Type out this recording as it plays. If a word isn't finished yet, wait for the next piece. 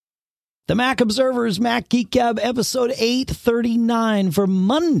The Mac Observer's Mac Geek Gab episode 839 for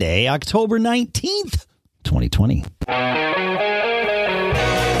Monday, October 19th, 2020.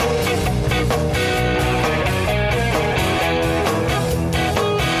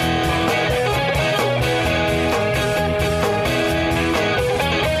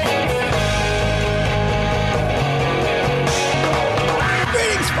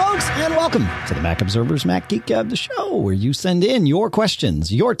 Welcome to the Mac Observer's Mac Geek Gab, the show where you send in your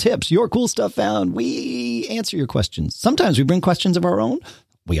questions, your tips, your cool stuff found. We answer your questions. Sometimes we bring questions of our own.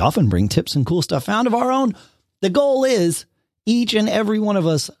 We often bring tips and cool stuff found of our own. The goal is each and every one of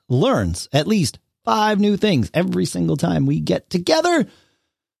us learns at least 5 new things every single time we get together.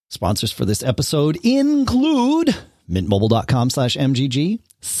 Sponsors for this episode include mintmobile.com/MGG,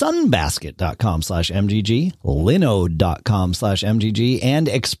 sunbasket.com/MGG, linode.com/MGG, and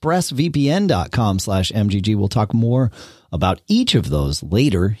expressvpn.com/MGG. We'll talk more about each of those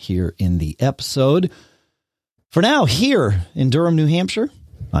later here in the episode. For now, here in Durham, New Hampshire,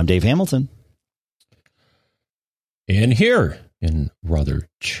 I'm Dave Hamilton. And here in rather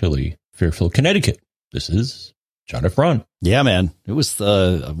chilly Fairfield, Connecticut, this is John F. Ron. Yeah, man. It was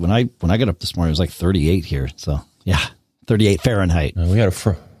when I got up this morning, it was like 38 here. So yeah, 38 Fahrenheit. We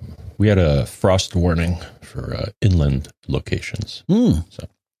had a frost warning for inland locations. So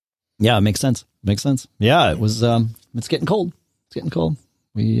yeah, it makes sense. Yeah, it was. It's getting cold.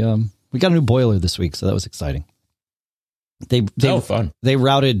 We got a new boiler this week, so that was exciting. Fun. They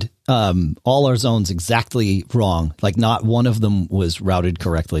routed all our zones exactly wrong. Like not one of them was routed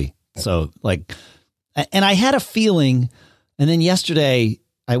correctly. So like, and I had a feeling. And then yesterday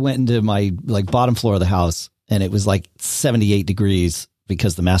I went into my bottom floor of the house and it was like 78 degrees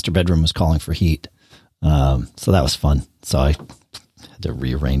because the master bedroom was calling for heat. So that was fun. So I had to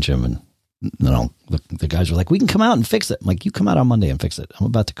rearrange them and the guys were like, we can come out and fix it. I'm like, you come out on Monday and fix it. I'm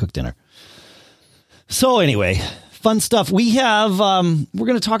about to cook dinner. So anyway, fun stuff. We have, we're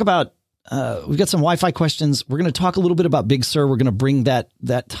going to talk about, we've got some Wi-Fi questions. We're going to talk a little bit about Big Sur. We're going to bring that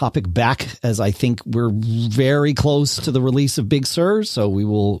topic back as I think we're very close to the release of Big Sur. So we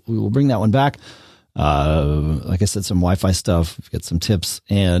will bring that one back. Like I said, some Wi-Fi stuff. We've got some tips,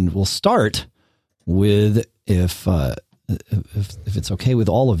 and we'll start with if it's okay with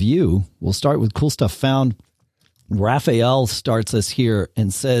all of you, we'll start with cool stuff found. Raphael starts us here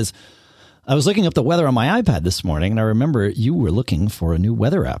and says, I was looking up the weather on my iPad this morning, and I remember you were looking for a new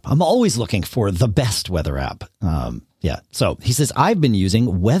weather app. I'm always looking for the best weather app. Yeah. So he says, I've been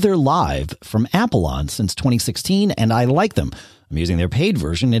using Weather Live from Apple since 2016, and I like them. I'm using their paid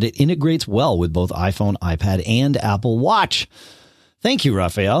version, and it integrates well with both iPhone, iPad, and Apple Watch. Thank you,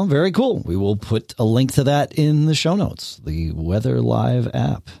 Raphael. Very cool. We will put a link to that in the show notes, the Weather Live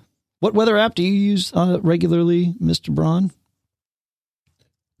app. What weather app do you use regularly, Mr. Braun?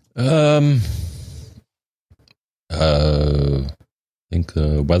 I think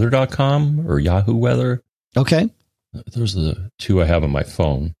weather.com or Yahoo Weather. Okay. Those are the 2 I have on my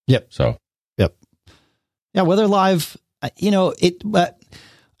phone. Yep. So, yep. Yeah. Weather Live, but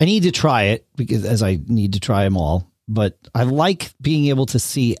I need to try it because I need to try them all, but I like being able to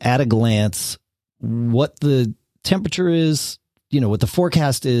see at a glance what the temperature is, what the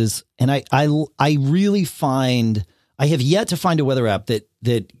forecast is. And I really find, I have yet to find a weather app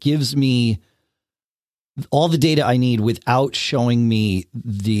that gives me all the data I need without showing me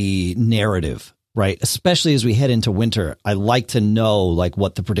the narrative, right? Especially as we head into winter. I like to know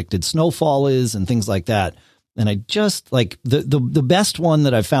what the predicted snowfall is and things like that. And I just like the best one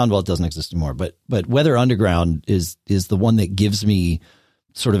that I've found. Well, it doesn't exist anymore, but Weather Underground is the one that gives me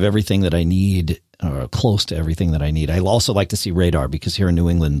sort of everything that I need, or close to everything that I need. I also like to see radar because here in New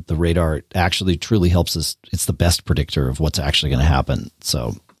England, the radar actually truly helps us. It's the best predictor of what's actually going to happen.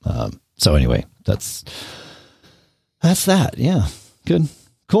 So anyway, that's that. Yeah. Good.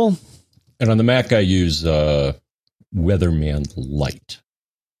 Cool. And on the Mac, I use Weatherman Lite.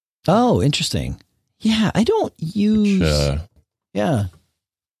 Oh, interesting. Yeah, I don't use. Yeah.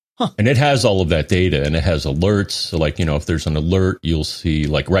 Huh. And it has all of that data, and it has alerts. So, if there's an alert, you'll see,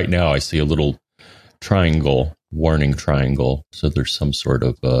 right now, I see a little triangle, warning triangle. So there's some sort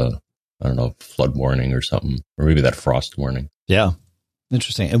of, flood warning or something, or maybe that frost warning. Yeah.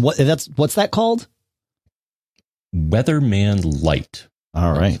 Interesting. And what's that called? Weatherman Lite.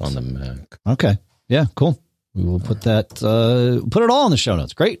 All right. That's on the Mac. Okay. Yeah, cool. We will put that, put it all in the show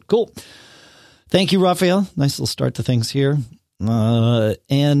notes. Great. Cool. Thank you, Raphael. Nice little start to things here.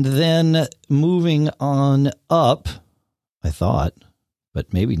 And then moving on up, I thought,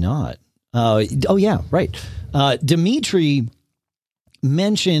 but maybe not. Oh yeah, right. Dimitri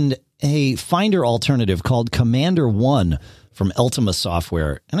mentioned a Finder alternative called Commander One from Ultima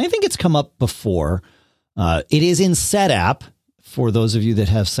Software. And I think it's come up before. It is in Setapp for those of you that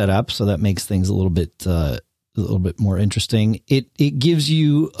have Setapp. So that makes things a little bit more interesting. It gives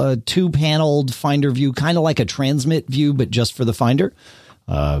you a 2-paneled Finder view, kind of like a transmit view, but just for the Finder.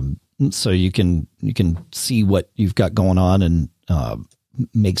 So you can see what you've got going on, and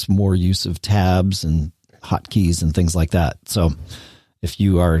makes more use of tabs and hotkeys and things like that. So if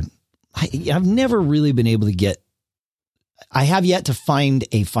you are, I've never really been able to get, I have yet to find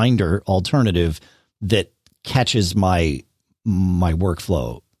a Finder alternative that catches my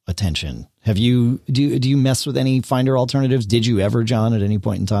workflow attention. Have you, do you mess with any Finder alternatives? Did you ever, John, at any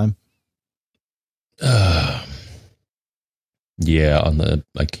point in time? Yeah,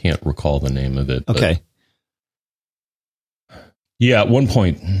 I can't recall the name of it. Okay. Yeah, at one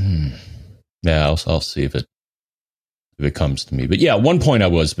point, yeah, I'll see if it comes to me. But yeah, at one point I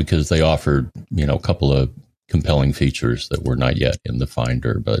was, because they offered, a couple of compelling features that were not yet in the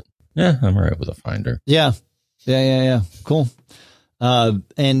Finder. But yeah, I'm all right with a Finder. Yeah. Cool.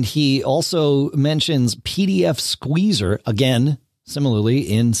 And he also mentions PDF Squeezer, again, similarly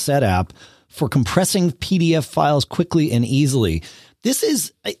in Setapp, for compressing PDF files quickly and easily. This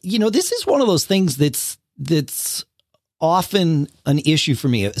is one of those things that's often an issue for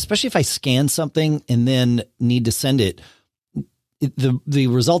me, especially if I scan something and then need to send it. The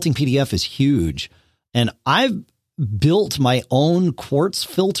resulting PDF is huge. And I've built my own Quartz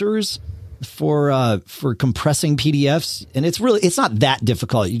filters for compressing PDFs. And it's not that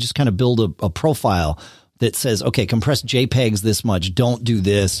difficult. You just kind of build a profile that says, okay, compress JPEGs this much. Don't do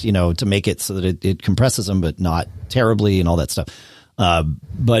this, to make it so that it compresses them, but not terribly and all that stuff.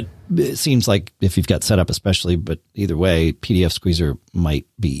 But it seems like if you've got Setapp especially, but either way, PDF Squeezer might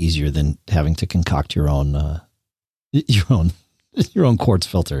be easier than having to concoct your own Quartz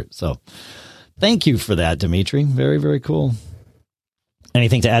filter. So thank you for that, Dimitri. Very, very cool.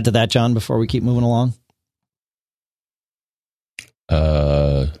 Anything to add to that, John, before we keep moving along?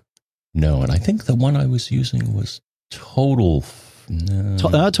 No, and I think the one I was using was Total.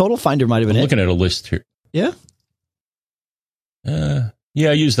 Total Finder might have been looking at a list here. Yeah. Yeah,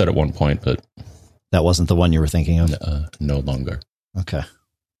 I used that at one point, but that wasn't the one you were thinking of. No longer. Okay.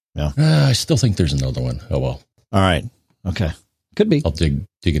 Yeah. I still think there's another one. Oh well. All right. Okay. Could be. I'll dig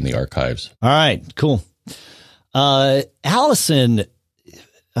in the archives. All right. Cool. Allison,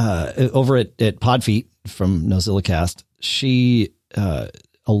 over at Podfeet from NozillaCast, she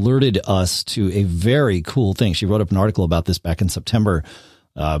alerted us to a very cool thing. She wrote up an article about this back in September,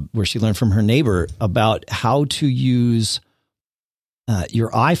 where she learned from her neighbor about how to use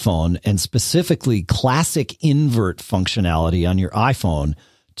your iPhone, and specifically classic invert functionality on your iPhone,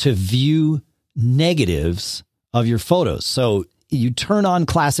 to view negatives of your photos. So you turn on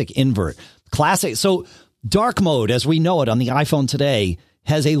classic invert. So dark mode, as we know it on the iPhone today,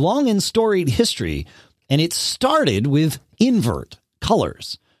 has a long and storied history, and it started with invert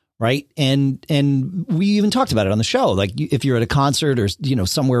colors, right? And we even talked about it on the show. Like if you're at a concert or,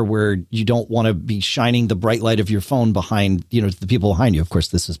 somewhere where you don't want to be shining the bright light of your phone behind, the people behind you. Of course,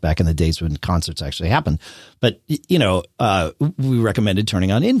 this is back in the days when concerts actually happened. But, we recommended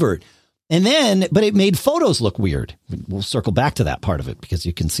turning on invert. But it made photos look weird. We'll circle back to that part of it because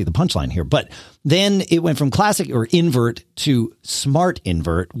you can see the punchline here. But then it went from classic or invert to smart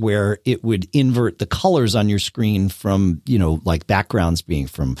invert, where it would invert the colors on your screen from, like backgrounds being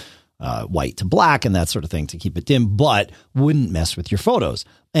from white to black and that sort of thing to keep it dim, but wouldn't mess with your photos.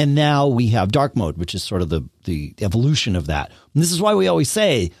 And now we have dark mode, which is sort of the evolution of that. And this is why we always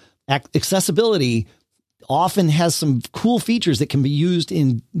say accessibility often has some cool features that can be used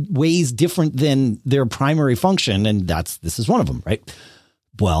in ways different than their primary function. And this is one of them, right?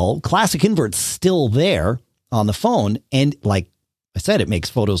 Well, classic invert's still there on the phone. And like I said, it makes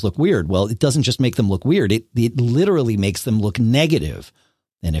photos look weird. Well, it doesn't just make them look weird. It literally makes them look negative.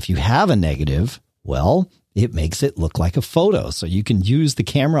 And if you have a negative, well, it makes it look like a photo. So you can use the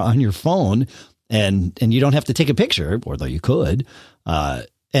camera on your phone and you don't have to take a picture, although you could,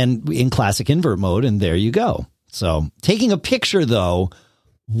 and in classic invert mode, and there you go. So taking a picture, though,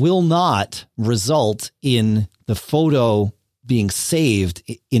 will not result in the photo being saved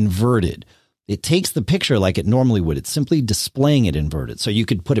inverted. It takes the picture like it normally would. It's simply displaying it inverted. So you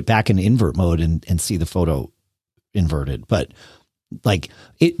could put it back in invert mode and see the photo inverted. But like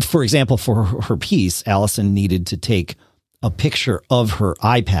it, for example, for her piece, Allison needed to take a picture of her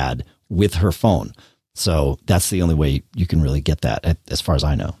iPad with her phone. So that's the only way you can really get that, as far as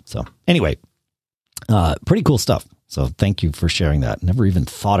I know. So anyway, pretty cool stuff. So thank you for sharing that. Never even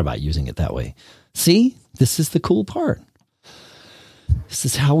thought about using it that way. See, this is the cool part. This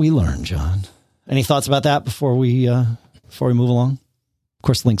is how we learn, John. Any thoughts about that before we before we move along? Of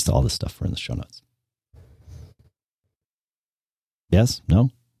course, links to all this stuff are in the show notes. Yes?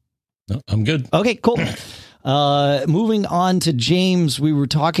 No? No, I'm good. Okay, cool. Moving on to James, we were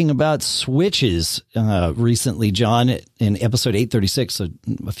talking about switches recently, John, in episode 836, so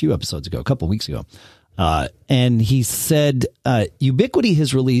a few episodes ago, a couple of weeks ago. And he said, Ubiquiti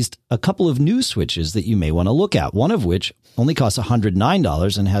has released a couple of new switches that you may want to look at, one of which only costs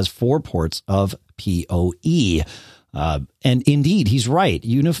 $109 and has 4 ports of PoE. And indeed, he's right.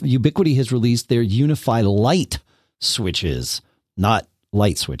 Ubiquiti has released their Unify Lite switches, not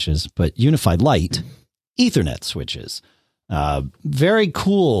light switches, but Unified Light Ethernet switches. Very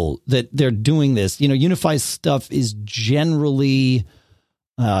cool that they're doing this. You know, Unify stuff is generally,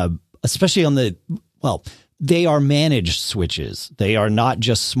 especially on they are managed switches. They are not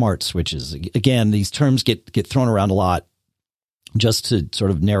just smart switches. Again, these terms get thrown around a lot. Just to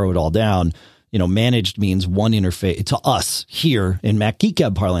sort of narrow it all down, you know, managed means one interface to us here in Mac Geek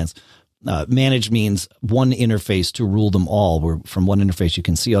Gab parlance. Managed means one interface to rule them all, where from one interface you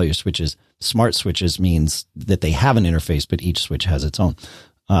can see all your switches. Smart switches means that they have an interface, but each switch has its own.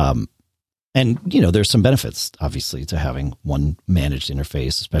 And, you know, there's some benefits, obviously, to having one managed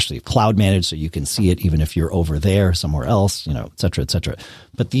interface, especially cloud managed, so you can see it even if you're over there somewhere else, you know, et cetera, et cetera.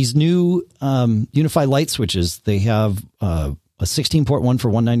 But these new Unify Light switches, they have a 16-port one for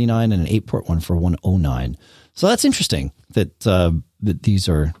 $199 and an 8-port one for $109. So that's interesting that that these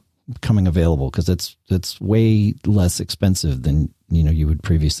are coming available, because it's way less expensive than, you know, you would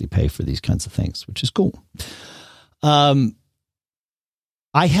previously pay for these kinds of things, which is cool.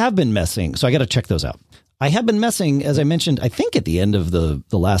 I have been messing, so I got to check those out. I have been messing, as I mentioned, I think at the end of the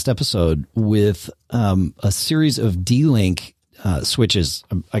last episode, with a series of D-Link switches.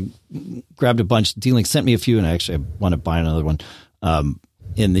 I grabbed a bunch. D-Link sent me a few, and I want to buy another one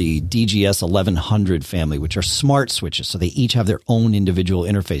in the DGS 1100 family, which are smart switches. So they each have their own individual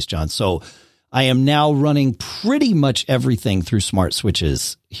interface, John. So I am now running pretty much everything through smart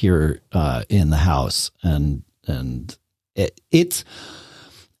switches here in the house, and it's.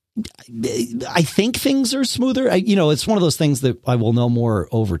 I think things are smoother. It's one of those things that I will know more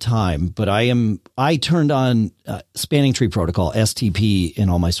over time, but I turned on spanning tree protocol, STP, in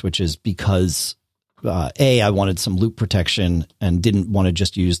all my switches because I wanted some loop protection and didn't want to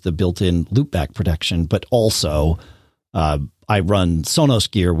just use the built-in loopback protection, but also I run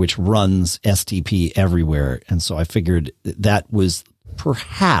Sonos gear, which runs STP everywhere. And so I figured that was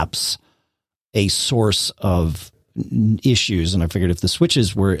perhaps a source of issues, and I figured if the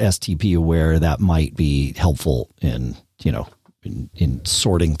switches were STP aware, that might be helpful in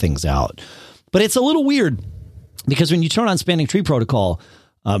sorting things out. But it's a little weird because when you turn on spanning tree protocol,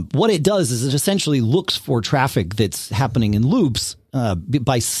 what it does is it essentially looks for traffic that's happening in loops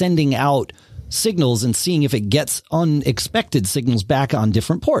by sending out signals and seeing if it gets unexpected signals back on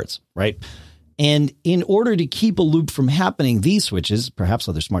different ports, right? And in order to keep a loop from happening, these switches, perhaps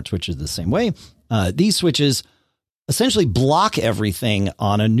other smart switches the same way, these switches essentially block everything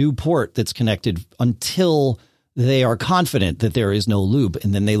on a new port that's connected until they are confident that there is no loop,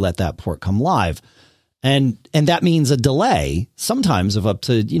 and then they let that port come live. And that means a delay sometimes of up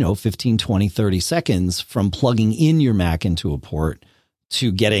to, 15, 20, 30 seconds from plugging in your Mac into a port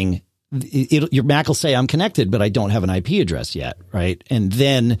to getting your Mac will say, I'm connected, but I don't have an IP address yet. Right. And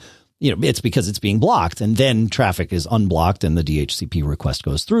then, it's because it's being blocked, and then traffic is unblocked and the DHCP request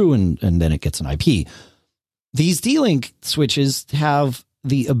goes through, and then it gets an IP. These D-Link switches have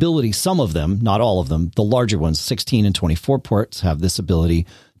the ability, some of them, not all of them, the larger ones, 16 and 24 ports, have this ability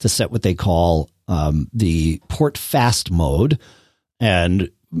to set what they call the port fast mode.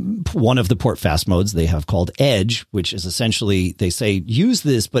 And one of the port fast modes they have called Edge, which is essentially, they say, use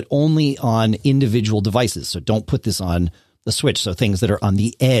this, but only on individual devices. So don't put this on the switch. So things that are on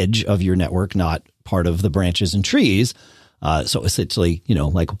the edge of your network, not part of the branches and trees. So essentially,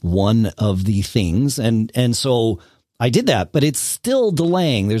 like one of the things. And so I did that, but it's still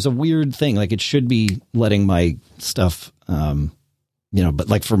delaying. There's a weird thing. Like it should be letting my stuff, but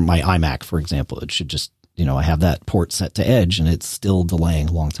like for my iMac, for example, it should just, I have that port set to Edge and it's still delaying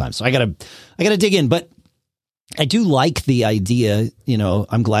a long time. So I gotta dig in, but I do like the idea.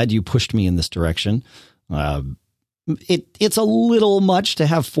 I'm glad you pushed me in this direction. It's a little much to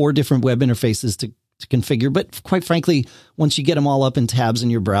have 4 different web interfaces to configure, but quite frankly, once you get them all up in tabs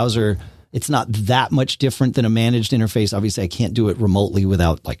in your browser, it's not that much different than a managed interface. Obviously, I can't do it remotely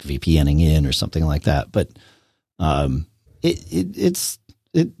without like VPNing in or something like that. But I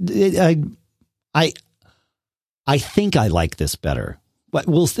think I like this better. But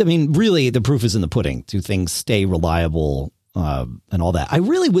really, the proof is in the pudding. Do things stay reliable and all that? I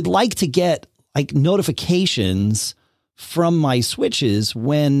really would like to get like notifications from my switches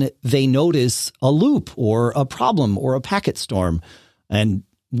when they notice a loop or a problem or a packet storm. And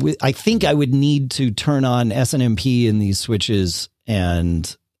I think I would need to turn on SNMP in these switches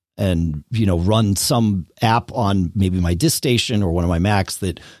and run some app on maybe my disk station or one of my Macs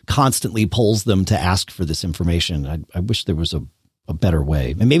that constantly polls them to ask for this information. I wish there was a better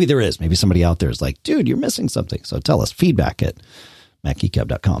way. And maybe there is. Maybe somebody out there is like, dude, you're missing something. So tell us,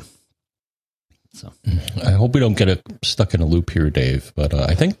 feedback@macgeekgab.com. So I hope we don't get stuck in a loop here, Dave, but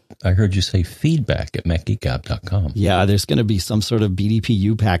I think I heard you say feedback@macgeekgab.com. Yeah, there's going to be some sort of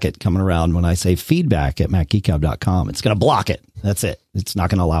BDPU packet coming around when I say feedback@macgeekgab.com. It's going to block it. That's it. It's not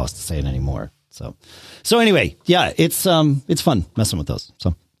going to allow us to say it anymore. So anyway, yeah, it's fun messing with those.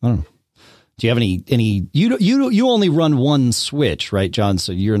 So I don't know. Do you have any you only run one switch, right, John?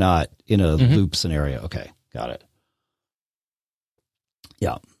 So you're not in a loop scenario. Okay. Got it.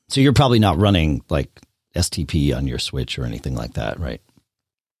 Yeah. So you're probably not running like STP on your switch or anything like that, right?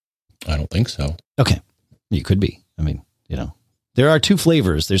 I don't think so. Okay. You could be. I mean, there are two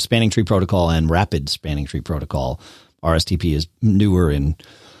flavors. There's spanning tree protocol and rapid spanning tree protocol. RSTP is newer and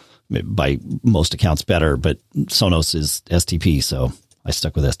by most accounts better, but Sonos is STP. So I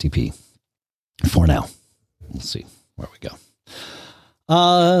stuck with STP for now. We'll see where we go.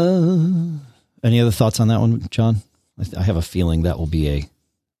 Any other thoughts on that one, John? I have a feeling that will be a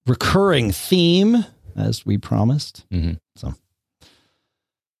recurring theme as we promised. So,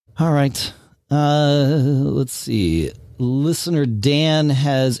 all right. Let's see. Listener Dan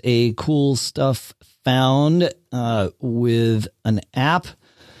has a cool stuff found with an app.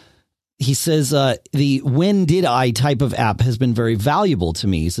 He says the when did I type of app has been very valuable to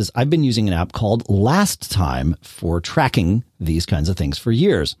me. He says, I've been using an app called Last Time for tracking these kinds of things for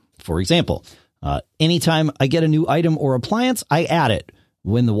years. For example, anytime I get a new item or appliance, I add it.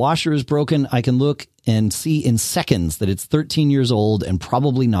 When the washer is broken, I can look and see in seconds that it's 13 years old and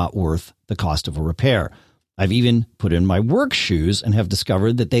probably not worth the cost of a repair. I've even put in my work shoes and have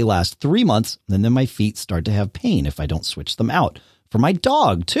discovered that they last 3 months, and then my feet start to have pain if I don't switch them out. For my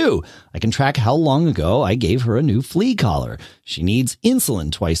dog, too, I can track how long ago I gave her a new flea collar. She needs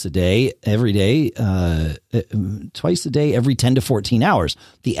insulin twice a day, every 10 to 14 hours.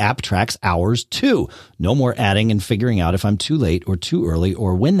 The app tracks hours, too. No more adding and figuring out if I'm too late or too early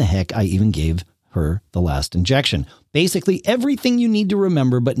or when the heck I even gave her the last injection. Basically, everything you need to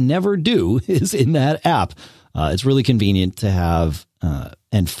remember but never do is in that app. It's really convenient to have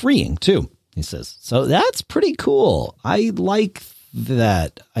and freeing, too, he says. So that's pretty cool. I like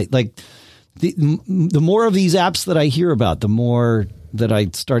that. I like the more of these apps that I hear about, the more that I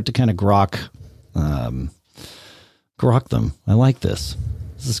start to kind of grok them. I like this.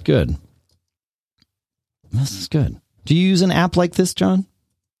 This is good. This is good. Do you use an app like this, John,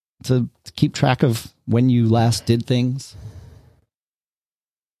 to keep track of when you last did things?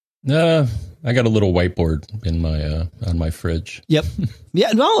 I got a little whiteboard in my on my fridge. Yep.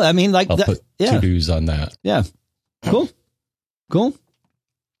 Yeah. No, I mean, like I'll put to-dos on that. Yeah. Cool.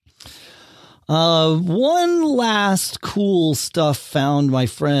 One last cool stuff found, my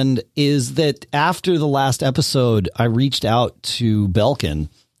friend, is that after the last episode, I reached out to Belkin,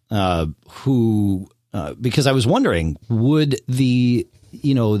 who because I was wondering, would the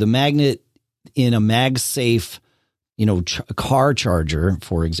magnet in a MagSafe, car charger,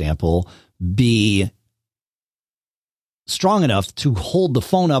 for example, be strong enough to hold the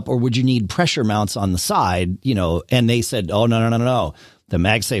phone up, or would you need pressure mounts on the side? And they said, oh, no. The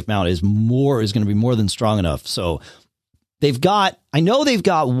MagSafe mount is going to be more than strong enough. So I know they've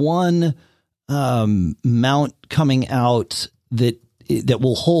got one mount coming out that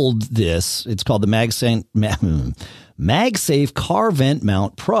will hold this. It's called the MagSafe Car Vent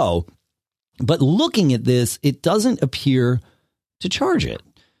Mount Pro. But looking at this, it doesn't appear to charge it,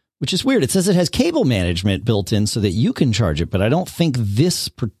 which is weird. It says it has cable management built in so that you can charge it, but I don't think this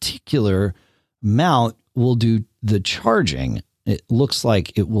particular mount will do the charging. It looks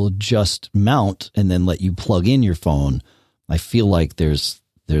like it will just mount and then let you plug in your phone. I feel like there's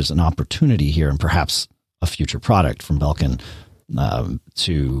an opportunity here, and perhaps a future product from Belkin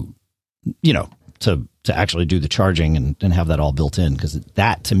to actually do the charging and have that all built in, because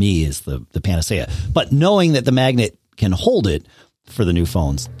that to me is the panacea. But knowing that the magnet can hold it for the new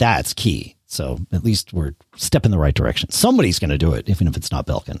phones, that's key. So at least we're step in the right direction. Somebody's going to do it, even if it's not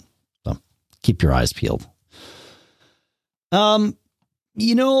Belkin. So keep your eyes peeled.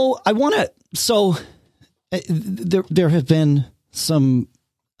 I want to, so there have been some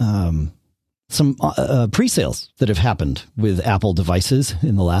some pre-sales that have happened with Apple devices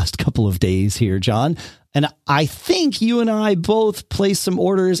in the last couple of days here, John. And I think you and I both placed some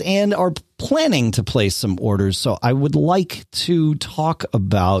orders and are planning to place some orders. So I would like to talk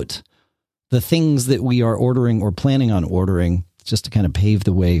about the things that we are ordering or planning on ordering, just to kind of pave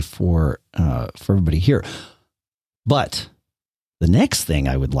the way for everybody here. But the next thing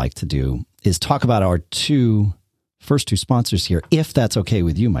I would like to do is talk about our first two sponsors here, if that's okay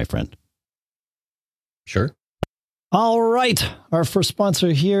with you, my friend. Sure. All right. Our first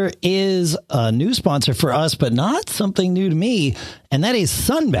sponsor here is a new sponsor for us, but not something new to me. And that is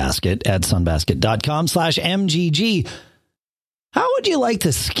Sunbasket at sunbasket.com/MGG. How would you like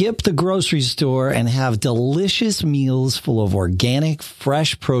to skip the grocery store and have delicious meals full of organic,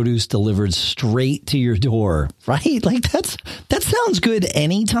 fresh produce delivered straight to your door? Right? Like that sounds good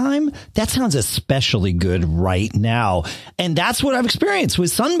anytime. That sounds especially good right now. And that's what I've experienced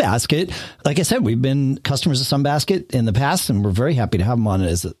with Sunbasket. Like I said, we've been customers of Sunbasket in the past, and we're very happy to have them on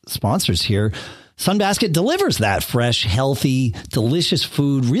as sponsors here. Sunbasket delivers that fresh, healthy, delicious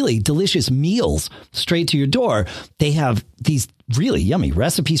food, really delicious meals straight to your door. They have these really yummy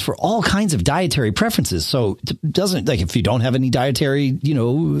recipes for all kinds of dietary preferences. So it doesn't, like, if you don't have any dietary,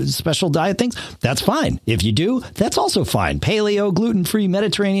 special diet things, that's fine. If you do, that's also fine. Paleo, gluten-free,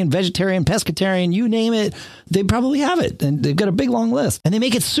 Mediterranean, vegetarian, pescatarian, you name it, they probably have it. And they've got a big, long list. And they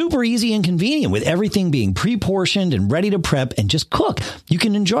make it super easy and convenient with everything being pre-portioned and ready to prep and just cook. You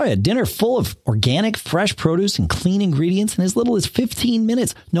can enjoy a dinner full of organic, fresh produce and clean ingredients in as little as 15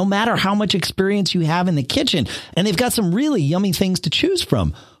 minutes, no matter how much experience you have in the kitchen. And they've got some really yummy things to choose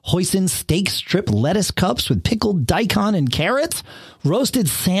from. Hoisin steak strip lettuce cups with pickled daikon and carrots, roasted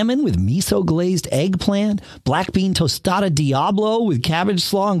salmon with miso glazed eggplant, black bean tostada Diablo with cabbage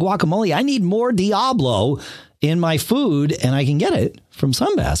slaw and guacamole. I need more Diablo in my food, and I can get it from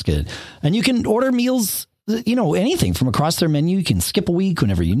Sunbasket. And you can order meals, anything from across their menu. You can skip a week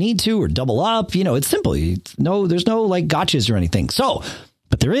whenever you need to, or double up. It's simple. There's no like gotchas or anything.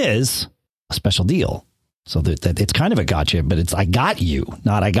 But there is a special deal. So that it's kind of a gotcha, but it's I got you,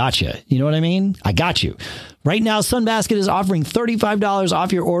 not I gotcha. You know what I mean? I got you. Right now, Sunbasket is offering $35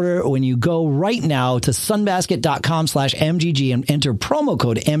 off your order when you go right now to sunbasket.com/MGG and enter promo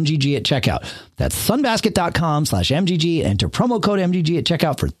code MGG at checkout. That's sunbasket.com/MGG. Enter promo code MGG at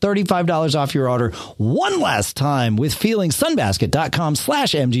checkout for $35 off your order. One last time with feeling,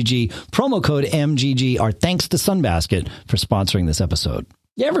 sunbasket.com/MGG. Promo code MGG. Our thanks to Sunbasket for sponsoring this episode.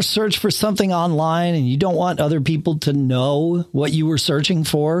 You ever search for something online and you don't want other people to know what you were searching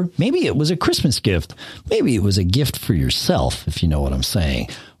for? Maybe it was a Christmas gift. Maybe it was a gift for yourself, if you know what I'm saying.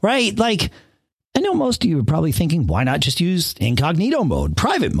 Right? Like, I know most of you are probably thinking, why not just use incognito mode,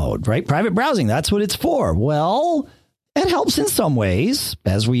 private mode, right? Private browsing, that's what it's for. Well, it helps in some ways,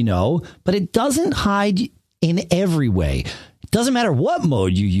 as we know, but it doesn't hide in every way. Doesn't matter what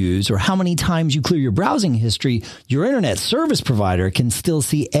mode you use or how many times you clear your browsing history, your internet service provider can still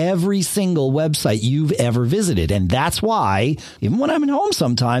see every single website you've ever visited. And that's why, even when I'm at home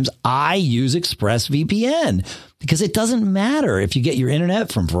sometimes, I use ExpressVPN. Because it doesn't matter if you get your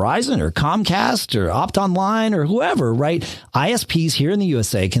internet from Verizon or Comcast or Opt Online or whoever, right? ISPs here in the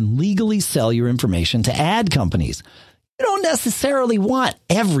USA can legally sell your information to ad companies. You don't necessarily want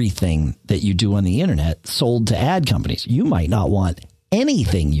everything that you do on the internet sold to ad companies. You might not want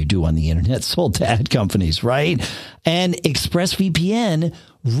anything you do on the internet sold to ad companies, right? And ExpressVPN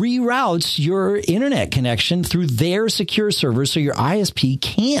reroutes your internet connection through their secure servers so your ISP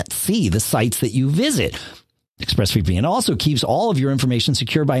can't see the sites that you visit. ExpressVPN also keeps all of your information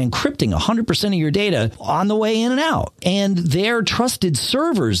secure by encrypting 100% of your data on the way in and out. And their trusted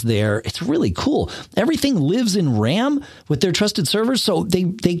servers there, it's really cool. Everything lives in RAM with their trusted servers, so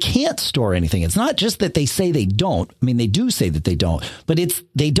they can't store anything. It's not just that they say they don't. I mean, they do say that they don't, but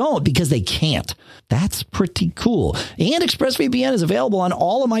they don't because they can't. That's pretty cool. And ExpressVPN is available on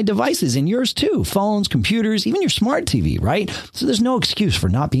all of my devices, and yours too. Phones, computers, even your smart TV, right? So there's no excuse for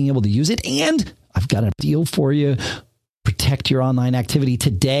not being able to use it. And I've got a deal for you. Protect your online activity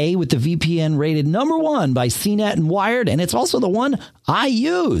today with the VPN rated #1 by CNET and Wired. And it's also the one I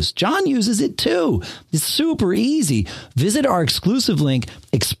use. John uses it too. It's super easy. Visit our exclusive link,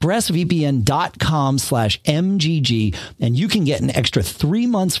 expressvpn.com/MGG, and you can get an extra 3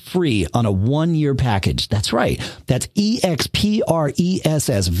 months free on a 1-year package. That's right. That's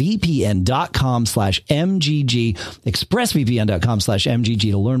expressvpn.com/MGG,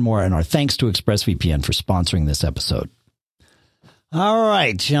 expressvpn.com/MGG to learn more. And our thanks to ExpressVPN for sponsoring this episode. All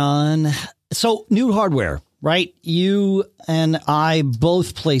right, John. So new hardware, right? You and I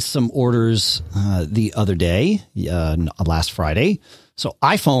both placed some orders the other day, last Friday. So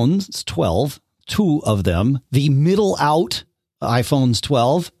iPhones 12, 2 of them, the middle out iPhones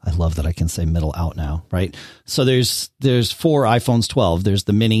 12. I love that I can say middle out now, right? So there's 4 iPhones 12. There's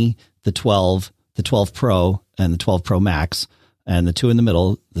the mini, the 12, the 12 Pro, and the 12 Pro Max. And the 2 in the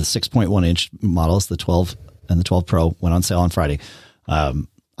middle, the 6.1 inch models, the 12 and the 12 Pro, went on sale on Friday.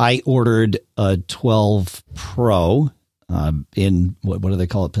 I ordered a 12 Pro in what do they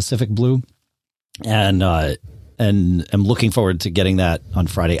call it? Pacific Blue. And I'm looking forward to getting that on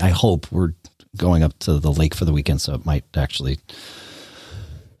Friday. I hope. We're going up to the lake for the weekend, so it might actually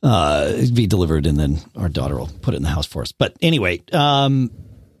be delivered, and then our daughter will put it in the house for us. But anyway, so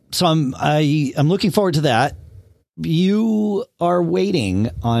I'm looking forward to that. You are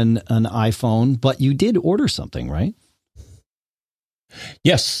waiting on an iPhone, but you did order something, right?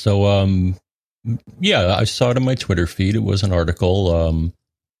 Yes. So, yeah, I saw it in my Twitter feed. It was an article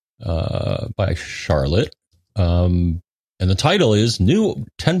by Charlotte. And the title is New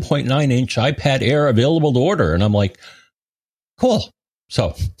 10.9 inch iPad Air available to order. And I'm like, cool.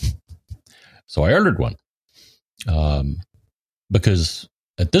 So I ordered one. Because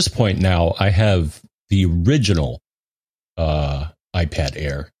at this point now I have the original iPad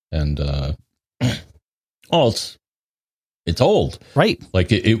Air, and it's old, right?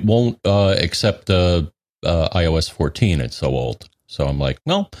 Like it won't accept iOS 14. It's so old. So I'm like,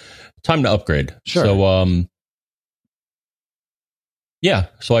 well, time to upgrade. Sure. So yeah.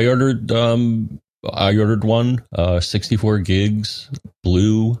 So I ordered one 64 gigs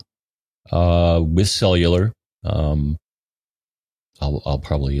blue with cellular. I'll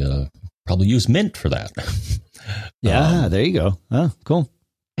probably use Mint for that. Yeah, there you go. Oh, cool.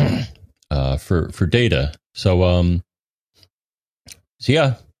 For data. So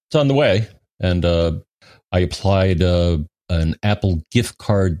yeah, it's on the way. And I applied an Apple gift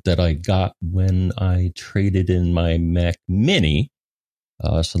card that I got when I traded in my Mac Mini.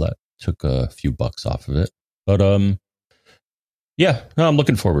 So that took a few bucks off of it. But yeah, no, I'm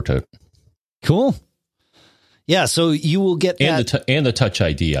looking forward to it. Cool. Yeah, so you will get that. And the Touch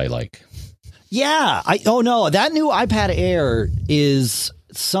ID I like. Yeah. That new iPad Air is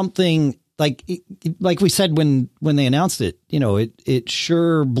something like we said when they announced it, it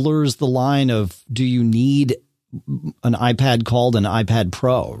sure blurs the line of, do you need an iPad called an iPad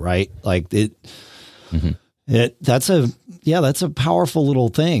Pro, right? Like it, that's a powerful little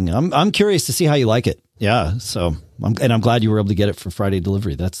thing. I'm curious to see how you like it. Yeah. So I'm glad you were able to get it for Friday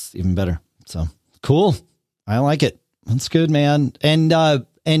delivery. That's even better. So cool. I like it. That's good, man. And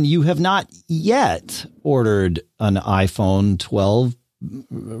you have not yet ordered an iPhone 12,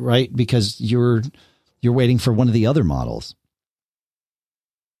 right? Because you're waiting for one of the other models.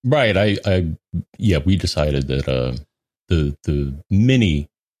 Right. We decided that the Mini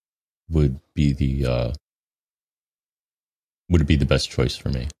would be the best choice for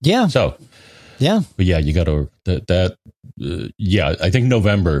me. Yeah. So yeah. But yeah, you got to yeah, I think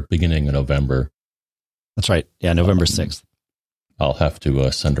beginning of November. That's right. Yeah, November 6th. I'll have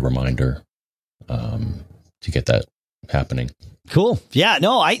to send a reminder to get that happening. Cool. Yeah.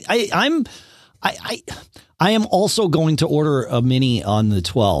 No, I am also going to order a Mini on the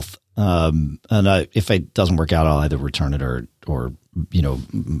 12th. And if it doesn't work out, I'll either return it or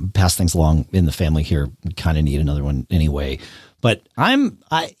pass things along in the family here. We kind of need another one anyway. But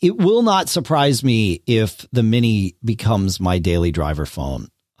it will not surprise me if the Mini becomes my daily driver phone.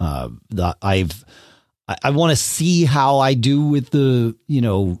 I want to see how I do with the,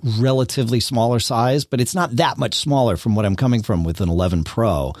 relatively smaller size, but it's not that much smaller from what I'm coming from with an 11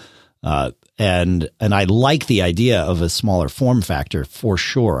 Pro. And I like the idea of a smaller form factor for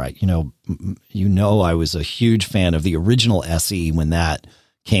sure. I was a huge fan of the original SE when that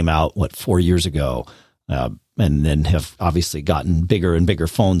came out, 4 years ago, and then have obviously gotten bigger and bigger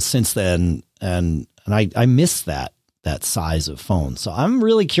phones since then. And I miss that size of phone. So I'm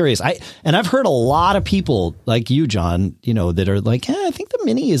really curious. I've heard a lot of people like you, John, that are like, I think the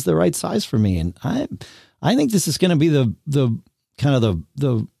Mini is the right size for me. And I think this is going to be the kind of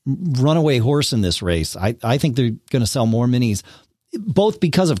the runaway horse in this race. I think they're going to sell more Minis, both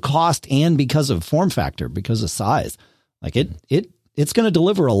because of cost and because of form factor, because of size. Like it's going to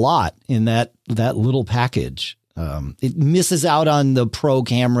deliver a lot in that little package. It misses out on the Pro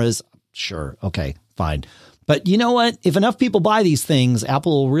cameras. Sure. Okay, fine. But you know what? If enough people buy these things,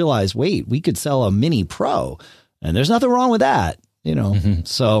 Apple will realize, wait, we could sell a Mini Pro, and there's nothing wrong with that,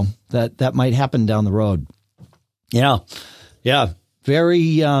 So that might happen down the road. Yeah. Yeah.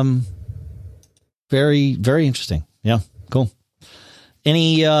 Very, very, very interesting. Yeah. Cool.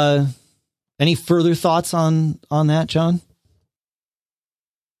 Any further thoughts on that, John?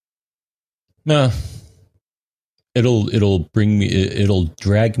 No. It'll bring me. It'll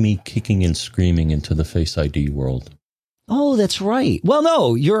drag me kicking and screaming into the Face ID world. Oh, that's right. Well,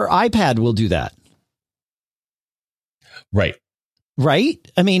 no, your iPad will do that. Right. Right.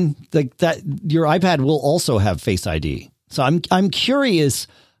 I mean, like that. Your iPad will also have Face ID. So I'm curious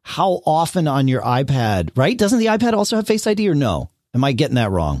how often on your iPad. Right? Doesn't the iPad also have Face ID or no? Am I getting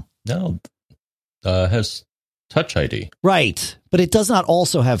that wrong? No. Has Touch ID. Right, but it does not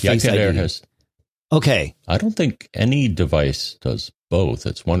also have Face iPad ID. Air has. Okay. I don't think any device does both.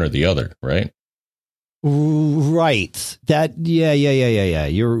 It's one or the other, right? Right. That. Yeah.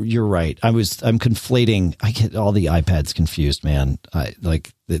 You're right. I'm conflating. I get all the iPads confused, man.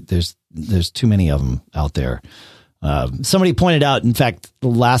 There's too many of them out there. Somebody pointed out, in fact,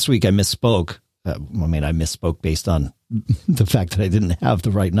 last week I misspoke. I misspoke based on the fact that I didn't have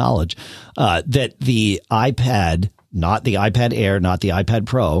the right knowledge, that the iPad, not the iPad Air, not the iPad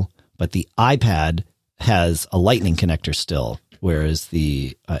Pro, but the iPad has a Lightning connector still, whereas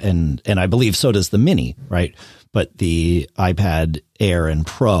the, and I believe so does the Mini, right? But the iPad Air and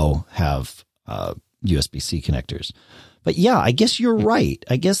Pro have USB-C connectors. But yeah, I guess you're right.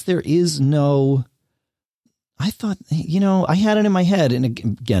 I guess there is no... I thought, I had it in my head, and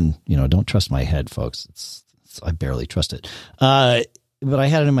again, don't trust my head, folks. I barely trust it. But I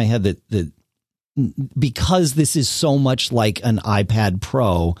had it in my head that because this is so much like an iPad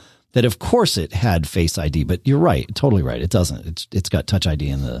Pro, that of course it had Face ID. But you're right, totally right. It doesn't. It's got Touch ID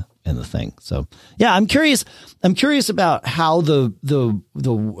in the thing. So yeah, I'm curious. I'm curious about how the we'll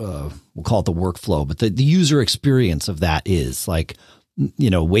call it the workflow, but the user experience of that is like.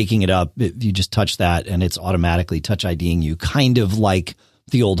 Waking it up, you just touch that and it's automatically Touch IDing you, kind of like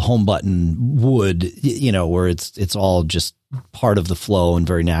the old home button would, where it's all just part of the flow and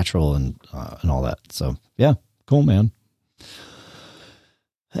very natural and all that. So yeah, cool, man.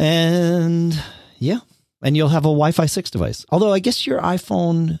 And yeah, and you'll have a Wi-Fi 6 device. Although I guess your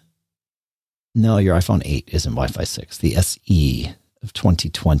iPhone 8 isn't Wi-Fi 6. The SE of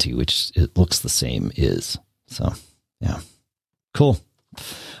 2020, which it looks the same, is. So yeah. Cool.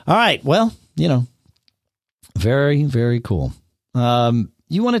 All right. Well, very, very cool.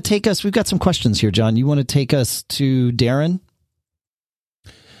 You want to take us, we've got some questions here, John. You want to take us to Darren?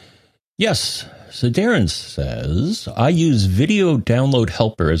 Yes. So Darren says, I use Video Download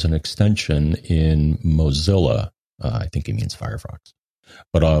Helper as an extension in Mozilla. I think he means Firefox.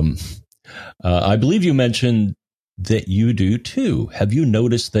 But I believe you mentioned that you do too. Have you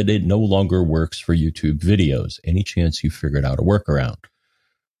noticed that it no longer works for YouTube videos? Any chance you figured out a workaround?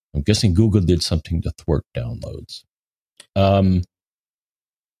 I'm guessing Google did something to thwart downloads.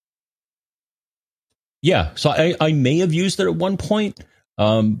 Yeah, so I may have used it at one point,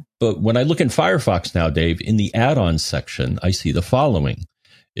 but when I look in Firefox now, Dave, in the add-ons section, I see the following.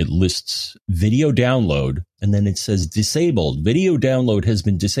 It lists video download, and then it says disabled. Video download has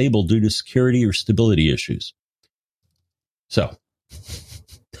been disabled due to security or stability issues. So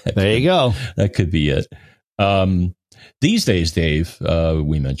there you go. That could be it. These days, Dave,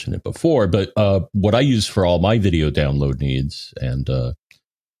 we mentioned it before, but what I use for all my video download needs, and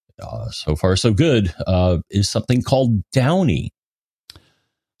so far so good, is something called Downy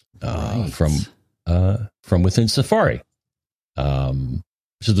from within Safari.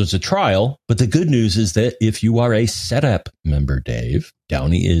 So there's a trial, but the good news is that if you are a SetApp member, Dave,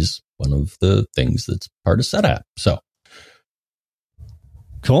 Downy is one of the things that's part of SetApp. So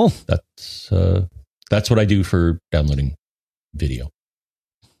cool. That's what I do for downloading video.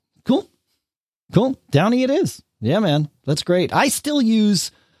 Cool. Downy it is. Yeah, man. That's great. I still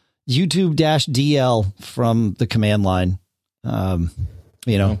use YouTube-DL from the command line. I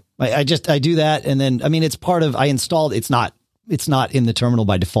do that. And then, it's part of, I installed, it's not in the terminal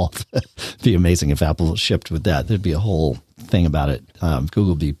by default. It'd be amazing if Apple shipped with that. There'd be a whole thing about it. Google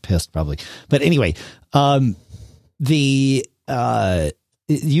would be pissed probably. But anyway, the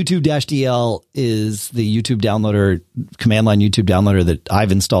YouTube-DL is the YouTube downloader, command line YouTube downloader that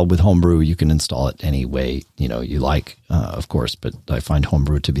I've installed with Homebrew. You can install it any way, you like, of course, but I find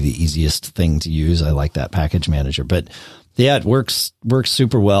Homebrew to be the easiest thing to use. I like that package manager, but yeah, it works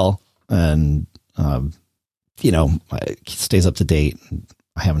super well. And, it stays up to date.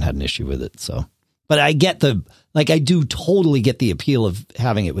 I haven't had an issue with it. So, but I get I do totally get the appeal of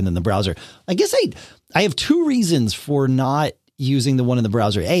having it within the browser. I guess I have two reasons for not using the one in the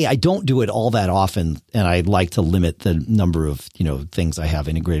browser. A, I don't do it all that often, and I like to limit the number of, things I have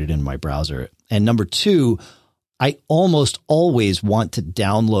integrated in my browser. And number two, I almost always want to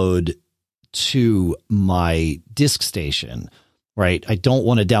download to my disk station, right? I don't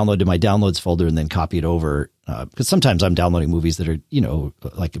want to download to my downloads folder and then copy it over because sometimes I'm downloading movies that are,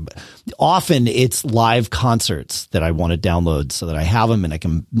 like often it's live concerts that I want to download so that I have them and I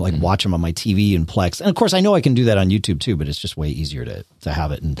can like watch them on my TV and Plex. And of course, I know I can do that on YouTube too, but it's just way easier to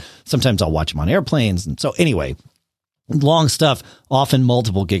have it. And sometimes I'll watch them on airplanes. And so anyway, long stuff, often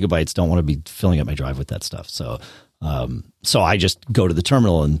multiple gigabytes. Don't want to be filling up my drive with that stuff. So I just go to the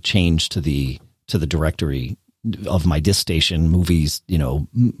terminal and change to the directory of my disk station movies,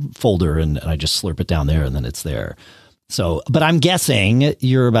 folder, and I just slurp it down there and then it's there. So, but I'm guessing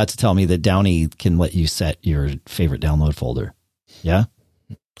you're about to tell me that Downey can let you set your favorite download folder. Yeah?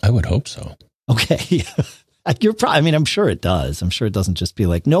 I would hope so. Okay. You're probably, I mean, I'm sure it does. I'm sure it doesn't just be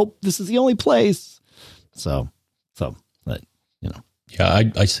like, nope, this is the only place. So, but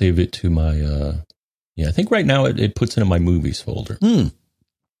Yeah, I save it to my, I think right now it puts it in my movies folder.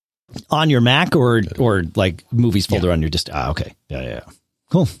 On your Mac or like movies folder on your disk. Okay. Yeah.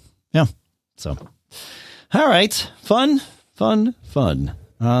 Cool. Yeah. So, all right. Fun.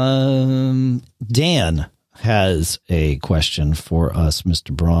 Dan has a question for us,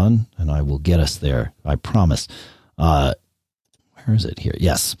 Mr. Braun, and I will get us there. I promise. Where is it here?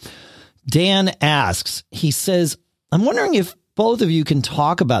 Yes. Dan asks, he says, I'm wondering if both of you can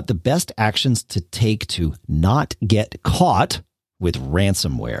talk about the best actions to take to not get caught with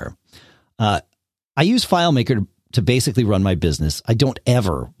ransomware. I use FileMaker to basically run my business. I don't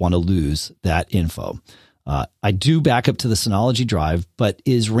ever want to lose that info. I do back up to the Synology drive, but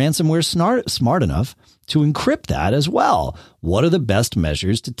is ransomware smart enough to encrypt that as well? What are the best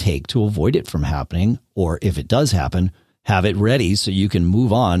measures to take to avoid it from happening? Or if it does happen, have it ready so you can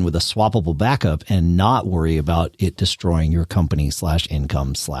move on with a swappable backup and not worry about it destroying your company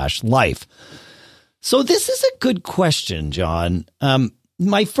 /income/life. So this is a good question, John.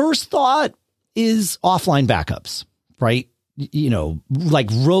 My first thought is offline backups, right? Like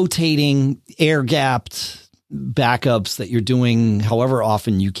rotating air-gapped backups that you're doing however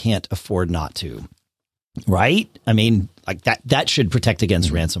often you can't afford not to, right? I mean, like that should protect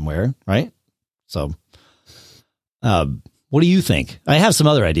against ransomware, right? So what do you think? I have some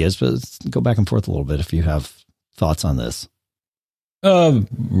other ideas, but let's go back and forth a little bit if you have thoughts on this.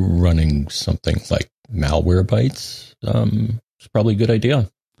 Running something like Malwarebytes is probably a good idea.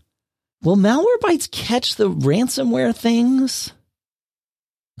 Will Malwarebytes catch the ransomware things?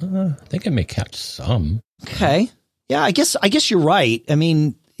 I think it may catch some. Okay. Yeah, I guess you're right. I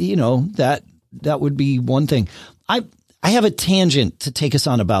mean, that would be one thing. I have a tangent to take us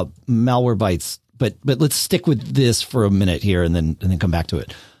on about Malwarebytes, but let's stick with this for a minute here and then come back to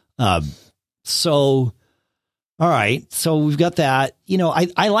it. So all right. So we've got that.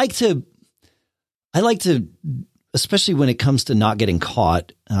 I like to, especially when it comes to not getting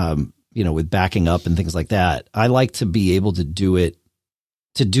caught, with backing up and things like that. I like to be able to do it,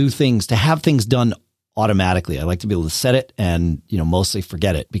 to have things done automatically. I like to be able to set it and, mostly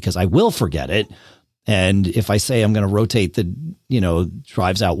forget it because I will forget it. And if I say I'm going to rotate the,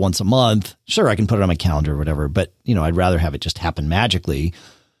 drives out once a month, sure, I can put it on my calendar or whatever, but, I'd rather have it just happen magically.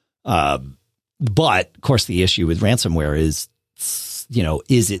 But of course the issue with ransomware is,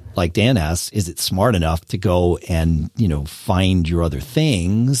 is it, like Dan asks, is it smart enough to go and, find your other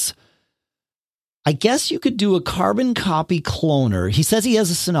things? I guess you could do a carbon copy cloner. He says he has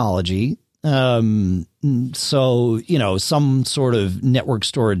a Synology. So, some sort of network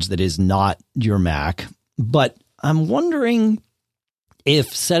storage that is not your Mac. But I'm wondering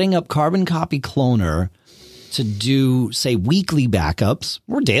if setting up carbon copy cloner to do, say, weekly backups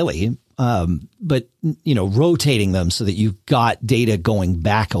or daily, but, rotating them so that you've got data going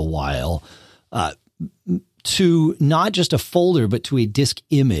back a while, to not just a folder, but to a disk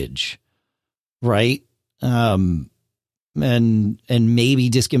image, right? And maybe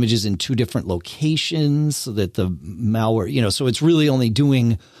disk images in two different locations so that the malware, so it's really only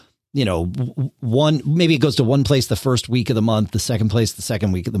doing, one, maybe it goes to one place the first week of the month, the second place the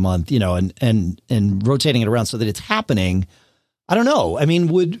second week of the month, and rotating it around so that it's happening. I don't know. I mean,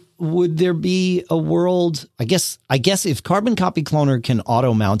 would there be a world? I guess if Carbon Copy Cloner can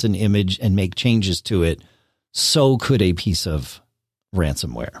auto mount an image and make changes to it, so could a piece of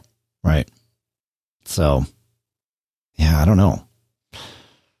ransomware, right? So, yeah, I don't know.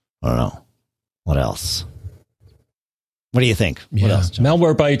 What else? What do you think? Yeah. What else, John?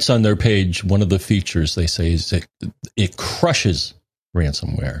 Malwarebytes on their page, one of the features they say is that it crushes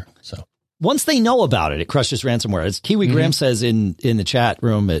ransomware. So once they know about it, it crushes ransomware. As Kiwi Graham says in the chat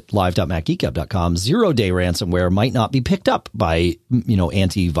room at live.macgeekup.com, 0-day ransomware might not be picked up by,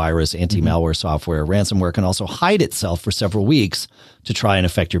 antivirus, anti-malware software. Ransomware can also hide itself for several weeks to try and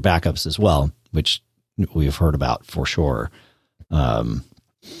affect your backups as well, which we've heard about for sure.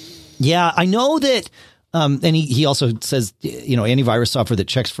 Yeah, I know that And he also says, antivirus software that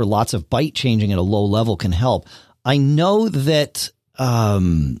checks for lots of byte changing at a low level can help. I know that,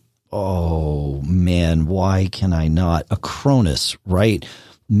 oh man, why can I not? Acronis, right,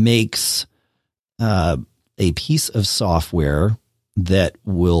 makes a piece of software that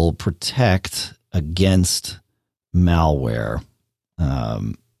will protect against malware.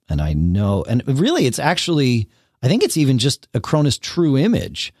 And I know, and really it's actually, I think it's even just Acronis True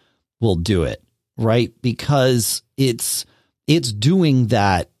Image will do it, right? Because it's doing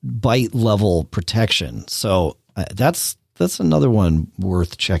that byte level protection. So that's another one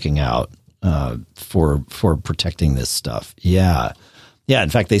worth checking out for protecting this stuff. Yeah. In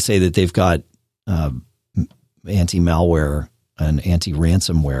fact, they say that they've got anti-malware and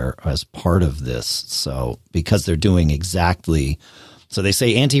anti-ransomware as part of this. So because they're doing exactly, so they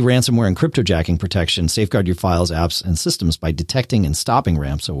say anti-ransomware and cryptojacking protection, safeguard your files, apps, and systems by detecting and stopping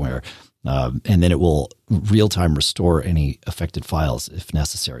ransomware. And then it will real-time restore any affected files if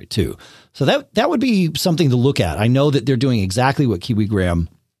necessary too. So that would be something to look at. I know that they're doing exactly what KiwiGram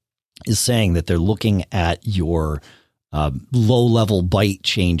is saying, that they're looking at your low-level byte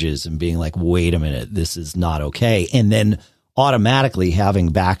changes and being like, wait a minute, this is not okay. And then automatically having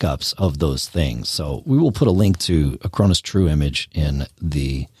backups of those things. So we will put a link to Acronis True Image in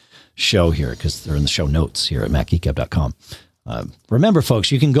the show here because they're in the show notes here at macgeekgab.com. Remember,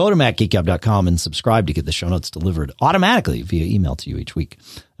 folks, you can go to macgeekgab.com and subscribe to get the show notes delivered automatically via email to you each week.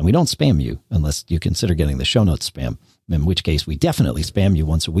 And we don't spam you unless you consider getting the show notes spam, in which case we definitely spam you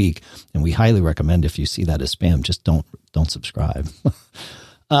once a week. And we highly recommend, if you see that as spam, just don't subscribe.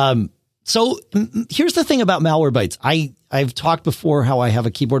 So here's the thing about Malwarebytes. I've talked before how I have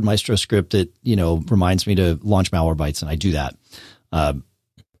a Keyboard Maestro script that, reminds me to launch Malwarebytes, and I do that.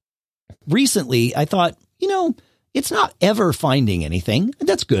 Recently, I thought, it's not ever finding anything.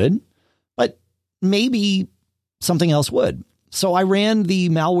 That's good, but maybe something else would. So I ran the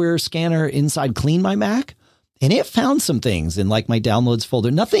malware scanner inside Clean My Mac, and it found some things in like my downloads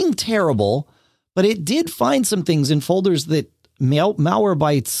folder. Nothing terrible, but it did find some things in folders that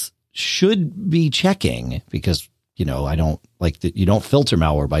Malwarebytes should be checking because, I don't like that. You don't filter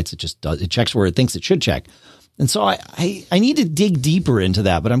Malwarebytes. It just does. It checks where it thinks it should check. And so I need to dig deeper into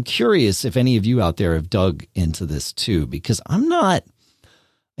that, but I'm curious if any of you out there have dug into this too, because I'm not,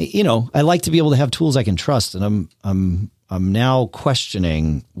 I like to be able to have tools I can trust. And I'm now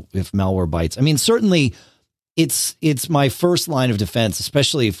questioning if Malwarebytes, I mean, certainly it's my first line of defense,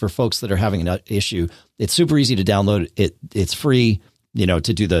 especially for folks that are having an issue. It's super easy to download it. It's free, to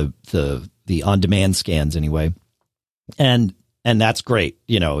do the on-demand scans anyway. And that's great.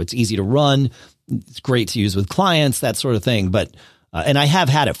 It's easy to run. It's great to use with clients, that sort of thing. But, and I have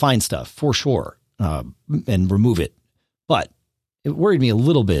had it find stuff for sure, and remove it. But it worried me a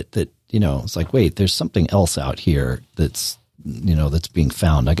little bit that, it's like, wait, there's something else out here that's being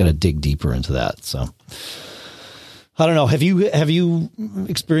found. I got to dig deeper into that. So I don't know. Have you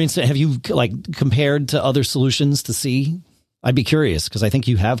experienced it? Have you compared to other solutions to see? I'd be curious because I think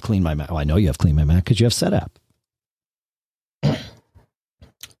you have Clean My Mac. Oh, I know you have Clean My Mac because you have SetApp.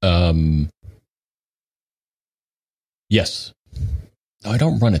 Yes. I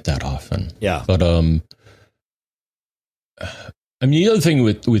don't run it that often. Yeah. But I mean, the other thing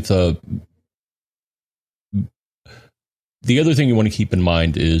the other thing you want to keep in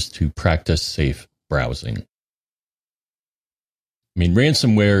mind is to practice safe browsing. I mean,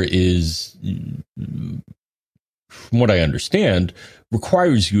 ransomware is, from what I understand,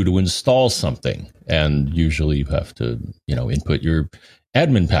 requires you to install something, and usually you have to, input your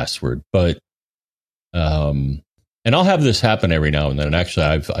admin password. But and I'll have this happen every now and then. And actually,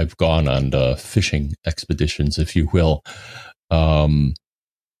 I've gone on fishing expeditions, if you will.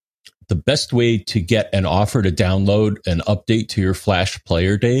 The best way to get an offer to download an update to your Flash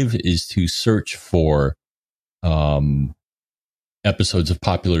player, Dave, is to search for episodes of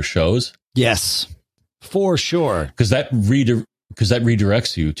popular shows. Yes, for sure. Because that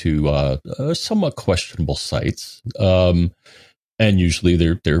redirects you to somewhat questionable sites, and usually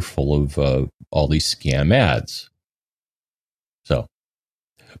they're full of all these scam ads. So,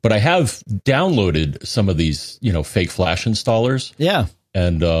 but I have downloaded some of these, fake Flash installers. Yeah.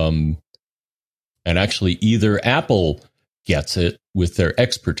 And actually either Apple gets it with their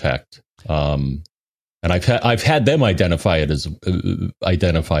XProtect. And I've had them identify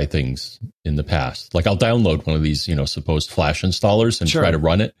things in the past. Like I'll download one of these, supposed Flash installers and try to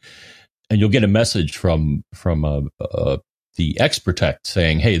run it. And you'll get a message from the XProtect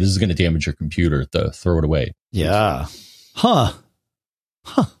saying, hey, this is going to damage your computer. Throw it away. Yeah. Huh.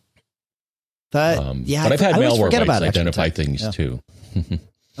 But I've had Malwarebytes identify things too.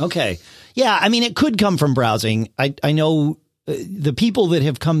 Okay. Yeah. I mean, it could come from browsing. I know the people that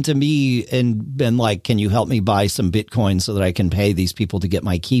have come to me and been like, can you help me buy some Bitcoin so that I can pay these people to get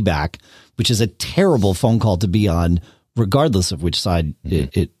my key back, which is a terrible phone call to be on, regardless of which side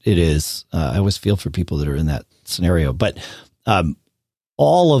it is. I always feel for people that are in that scenario, but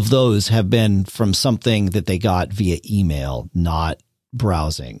all of those have been from something that they got via email, not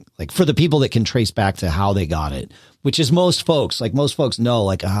browsing. Like for the people that can trace back to how they got it, which is most folks know,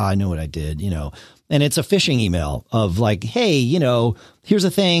 like, I know what I did, and it's a phishing email of like, hey, here's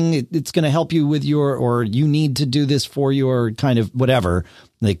a thing. It's going to help you with or you need to do this for your kind of whatever.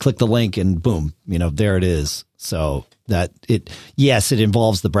 And they click the link and boom, there it is. So that yes, it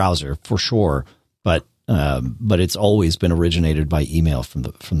involves the browser for sure. But it's always been originated by email from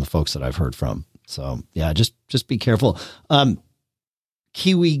the folks that I've heard from. So yeah, just be careful.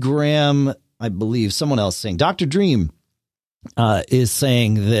 Kiwi Graham, I believe someone else saying Dr. Dream is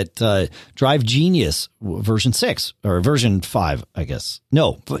saying that Drive Genius version 6 or version 5, I guess.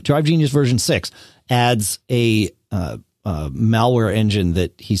 No, Drive Genius version 6 adds a malware engine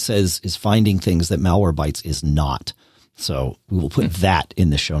that he says is finding things that Malwarebytes is not. So we will put that in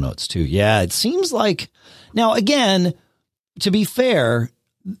the show notes too. Yeah, it seems like now, again, to be fair,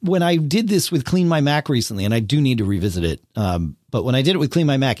 when I did this with Clean My Mac recently, and I do need to revisit it, but when I did it with Clean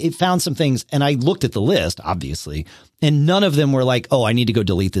My Mac, it found some things, and I looked at the list, obviously, and none of them were like, oh, I need to go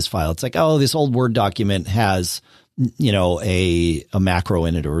delete this file. It's like, oh, this old Word document has, a macro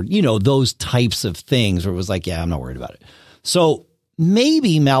in it, or, those types of things where it was like, yeah, I'm not worried about it. So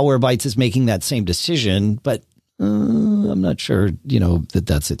maybe Malwarebytes is making that same decision, but I'm not sure,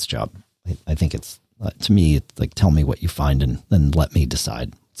 that's its job. I think it's, to me, it's like, tell me what you find and then let me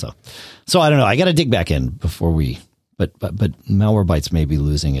decide. So I don't know. I got to dig back in before but Malwarebytes may be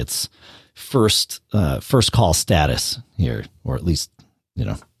losing its first call status here, or at least,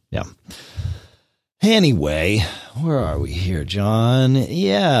 yeah. Anyway, where are we here, John?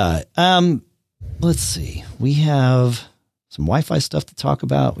 Yeah. Let's see. We have some Wi-Fi stuff to talk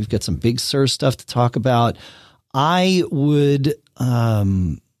about. We've got some Big Sur stuff to talk about. I would,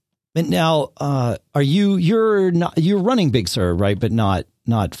 but now, you're running Big Sur, right? But not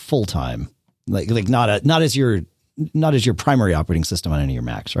full time, like not as your primary operating system on any of your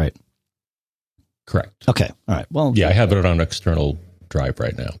Macs, right? Correct. Okay. All right. Well, yeah, I have it on an external drive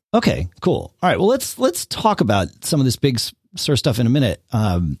right now. Okay, cool. All right. Well, let's talk about some of this Big Sur stuff in a minute.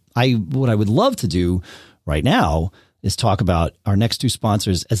 What I would love to do right now is talk about our next two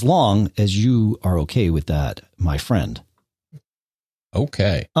sponsors, as long as you are okay with that, my friend.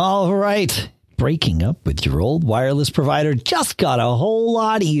 Okay. All right. Breaking up with your old wireless provider just got a whole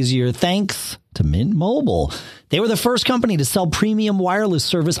lot easier thanks to Mint Mobile. They were the first company to sell premium wireless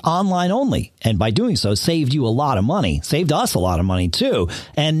service online only, and by doing so, saved you a lot of money. Saved us a lot of money, too.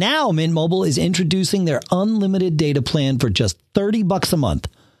 And now Mint Mobile is introducing their unlimited data plan for just $30 a month.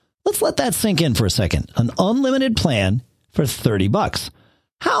 Let's let that sink in for a second. An unlimited plan for $30.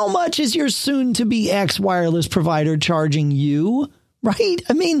 How much is your soon-to-be ex-wireless provider charging you? Right?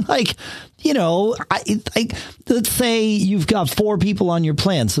 I mean, let's say you've got 4 people on your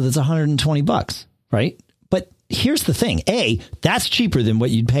plan, so that's $120, right? But here's the thing. A, that's cheaper than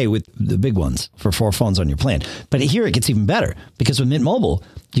what you'd pay with the big ones for 4 phones on your plan. But here it gets even better, because with Mint Mobile,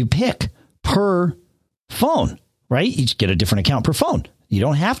 you pick per phone, right? You just get a different account per phone. You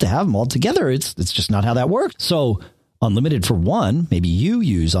don't have to have them all together. It's just not how that works. So unlimited for one, maybe you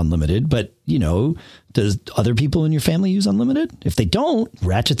use unlimited, but does other people in your family use unlimited? If they don't,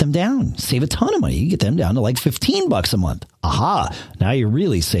 ratchet them down, save a ton of money. You get them down to like $15 a month. Aha. Now you're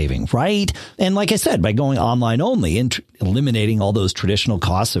really saving, right? And like I said, by going online only and eliminating all those traditional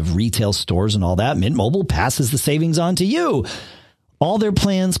costs of retail stores and all that, Mint Mobile passes the savings on to you. All their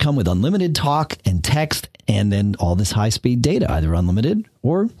plans come with unlimited talk and text, and then all this high-speed data, either unlimited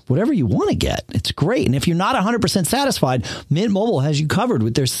or whatever you want to get. It's great. And if you're not 100% satisfied, Mint Mobile has you covered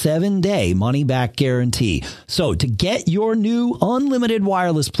with their 7-day money-back guarantee. So to get your new unlimited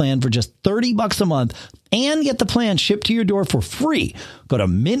wireless plan for just $30 a month and get the plan shipped to your door for free, go to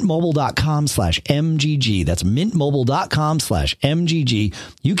mintmobile.com/MGG. That's mintmobile.com/MGG.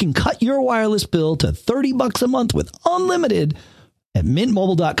 You can cut your wireless bill to $30 a month with unlimited at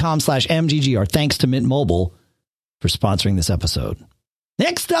mintmobile.com/MGG. Our thanks to Mint Mobile for sponsoring this episode.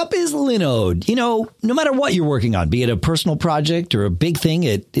 Next up is Linode. No matter what you're working on, be it a personal project or a big thing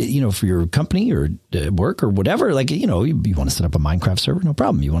for your company or work or whatever. Like, you want to set up a Minecraft server, no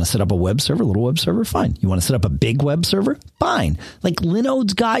problem. You want to set up a web server, a little web server, fine. You want to set up a big web server, fine. Like,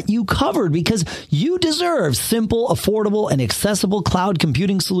 Linode's got you covered because you deserve simple, affordable, and accessible cloud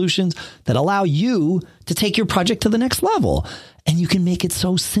computing solutions that allow you to take your project to the next level. And you can make it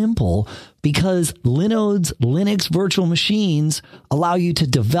so simple because Linode's Linux virtual machines allow you to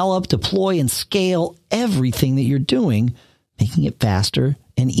develop, deploy, and scale everything that you're doing, making it faster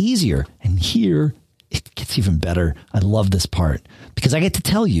and easier. And here it gets even better. I love this part because I get to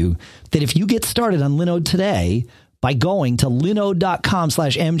tell you that if you get started on Linode today by going to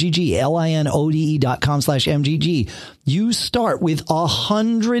linode.com/MGG, linode.com/MGG, you start with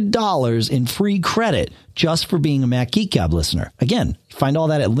 $100 in free credit just for being a Mac Geek Gab listener. Again, find all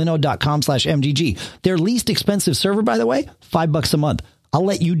that at linode.com/MGG. Their least expensive server, by the way, $5 a month. I'll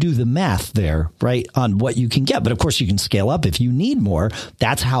let you do the math there, right, on what you can get. But of course, you can scale up if you need more.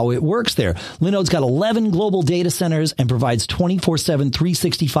 That's how it works there. Linode's got 11 global data centers and provides 24/7,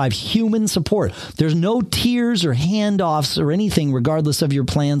 365 human support. There's no tiers or handoffs or anything regardless of your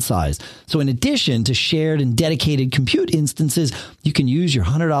plan size. So in addition to shared and dedicated compute instances, you can use your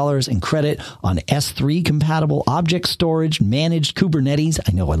 $100 in credit on S3 compatible object storage, managed Kubernetes.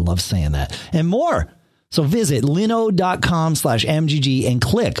 I know I love saying that, and more. So visit linode.com/MGG and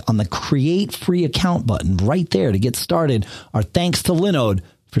click on the Create Free Account button right there to get started. Our thanks to Linode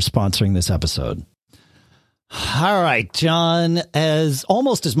for sponsoring this episode. All right, John, as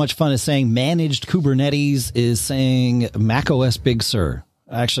almost as much fun as saying managed Kubernetes is saying macOS Big Sur.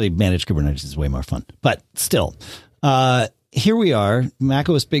 Actually, managed Kubernetes is way more fun, but still, here we are,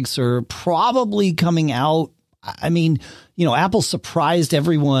 macOS Big Sur probably coming out. I mean, Apple surprised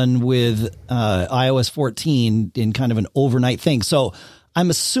everyone with iOS 14 in kind of an overnight thing. So I'm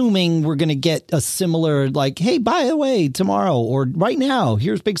assuming we're going to get a similar, like, hey, by the way, tomorrow or right now,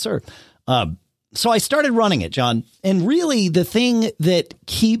 here's Big Sur. So I started running it, John. And really the thing that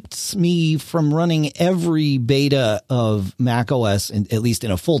keeps me from running every beta of macOS, at least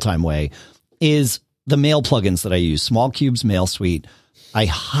in a full-time way, is the mail plugins that I use, Small Cube's Mail Suite. I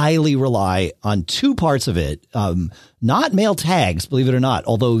highly rely on two parts of it, not mail tags, believe it or not,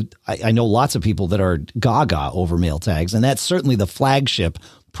 although I know lots of people that are gaga over mail tags, and that's certainly the flagship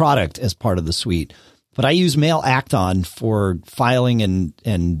product as part of the suite. But I use Mail Acton for filing and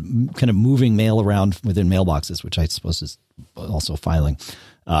kind of moving mail around within mailboxes, which I suppose is also filing,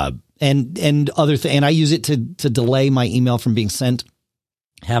 and other things. And I use it to delay my email from being sent.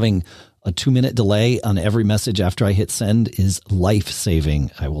 Having a 2-minute delay on every message after I hit send is life-saving.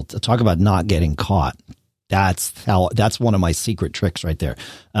 I will talk about not getting caught. That's one of my secret tricks right there.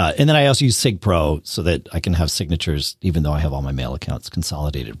 And then I also use SigPro so that I can have signatures, even though I have all my mail accounts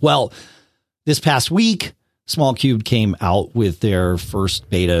consolidated. Well, this past week, Small Cube came out with their first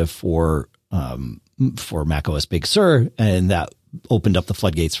beta for macOS Big Sur, and that opened up the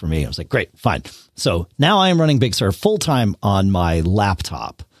floodgates for me. I was like, great, fine. So now I am running Big Sur full-time on my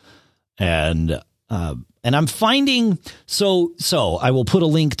laptop. And I'm finding, so I will put a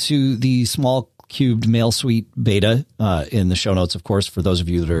link to the Small Cubed Mail Suite beta in the show notes, of course, for those of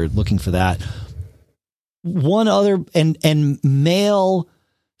you that are looking for that. One other, and Mail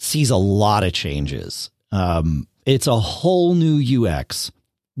sees a lot of changes. It's a whole new UX,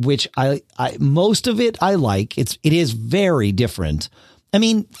 which I most of it I like. It is very different. I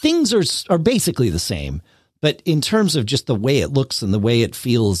mean, things are basically the same. But in terms of just the way it looks and the way it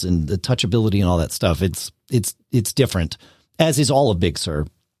feels and the touchability and all that stuff, it's different, as is all of Big Sur.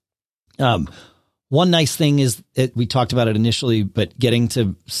 One nice thing is we talked about it initially, but getting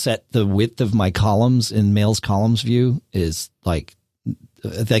to set the width of my columns in Mail's columns view is like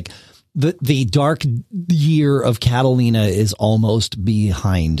the dark year of Catalina is almost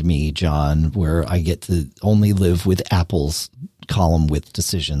behind me, John, where I get to only live with Apple's column width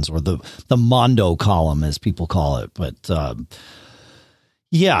decisions, or the Mondo column, as people call it. But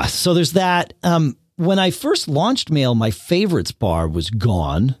yeah, so there's that. When I first launched Mail, my favorites bar was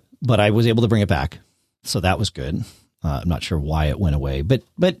gone, but I was able to bring it back. So that was good. I'm not sure why it went away, but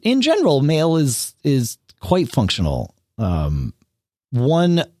in general, Mail is quite functional.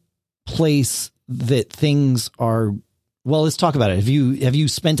 One place that things are, well, let's talk about it. Have you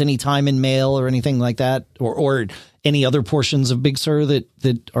spent any time in Mail or anything like that, or any other portions of Big Sur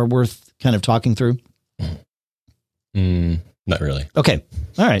that are worth kind of talking through? Not really. Okay.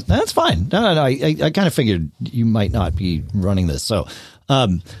 All right. That's fine. No. I kind of figured you might not be running this. So,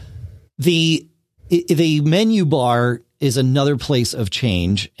 the menu bar is another place of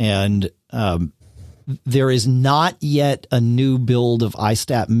change, and there is not yet a new build of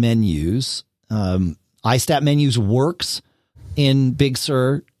iStat menus. iStat menus works in Big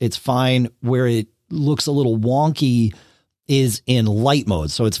Sur. It's fine. Where it looks a little wonky is in light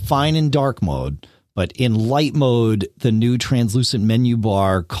mode. So it's fine in dark mode, but in light mode, the new translucent menu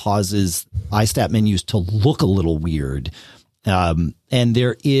bar causes iStat menus to look a little weird. And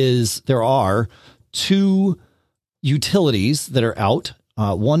there are 2 utilities that are out.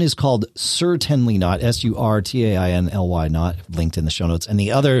 One is called Certainly Not, Surtainly Not, linked in the show notes. And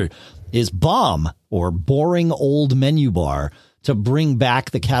the other is BOM, or Boring Old Menu Bar, to bring back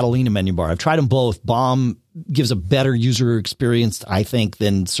the Catalina menu bar. I've tried them both. BOM gives a better user experience, I think,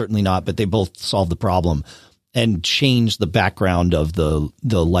 than Certainly Not, but they both solve the problem and change the background of the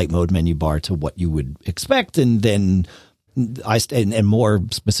light mode menu bar to what you would expect, and then and more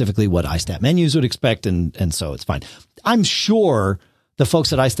specifically what iStat menus would expect, and so it's fine. I'm sure the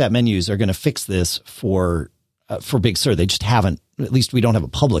folks at iStat menus are going to fix this for Big Sur. They just haven't. At least we don't have a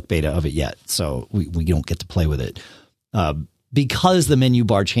public beta of it yet, so we don't get to play with it. Because the menu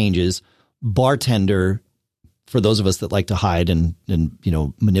bar changes, Bartender, for those of us that like to hide and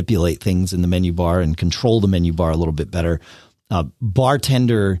manipulate things in the menu bar and control the menu bar a little bit better,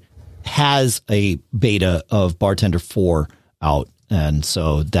 Bartender has a beta of Bartender 4 out, and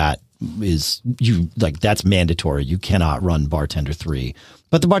so that's mandatory. You cannot run Bartender 3,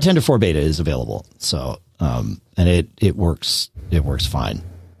 but the Bartender 4 beta is available. So and it works fine.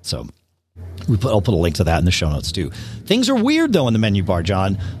 So I'll put a link to that in the show notes too. Things are weird though in the menu bar,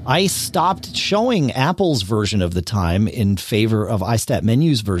 John. I stopped showing Apple's version of the time in favor of iStat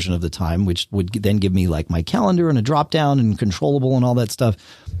Menu's version of the time, which would then give me like my calendar and a drop down and controllable and all that stuff.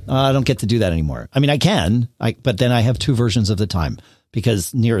 I don't get to do that anymore. I mean, I can, but then I have 2 versions of the time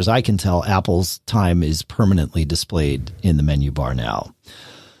because near as I can tell, Apple's time is permanently displayed in the menu bar now.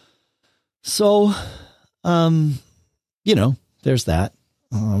 So, there's that.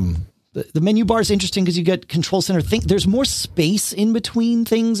 The menu bar is interesting because you get control center. There's more space in between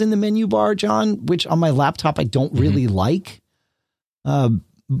things in the menu bar, John, which on my laptop I don't really like.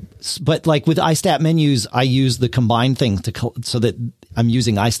 But like with iStat menus, I use the combined thing so that I'm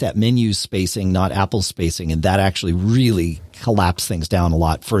using iStat menus spacing, not Apple spacing, and that actually really collapsed things down a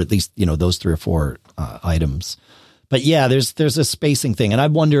lot for at least those 3 or 4 items. But yeah, there's a spacing thing, and I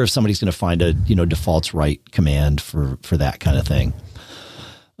wonder if somebody's going to find a defaults right command for that kind of thing.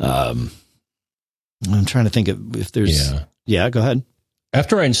 I'm trying to think if there's. Yeah, go ahead.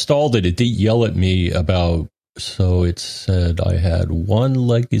 After I installed it, it did yell at me about. So it said I had one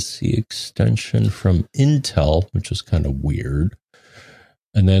legacy extension from Intel, which was kind of weird.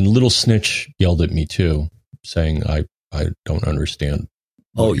 And then Little Snitch yelled at me too, saying I don't understand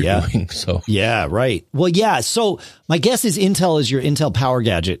what you're doing. So yeah, right. Well, yeah. So my guess is Intel is your Intel Power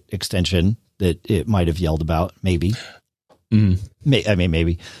Gadget extension that it might have yelled about. Maybe.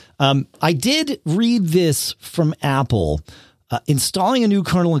 Maybe. I did read this from Apple. Installing a new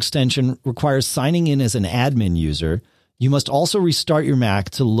kernel extension requires signing in as an admin user. You must also restart your Mac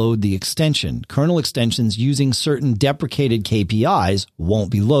to load the extension. Kernel extensions using certain deprecated KPIs won't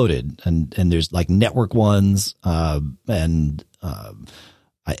be loaded. And there's like network ones, and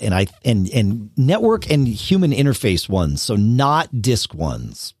network and human interface ones. So not disk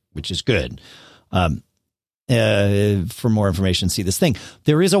ones, which is good. For more information, see this thing.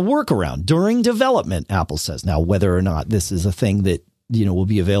 There is a workaround during development, Apple says. Now, whether or not this is a thing that, will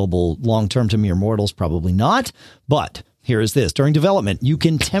be available long-term to mere mortals, probably not. But here is this. During development, you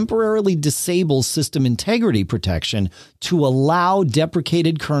can temporarily disable system integrity protection to allow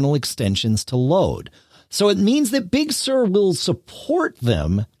deprecated kernel extensions to load. So it means that Big Sur will support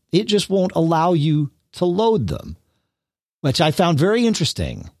them. It just won't allow you to load them, which I found very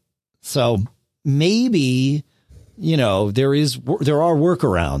interesting. So maybe, there are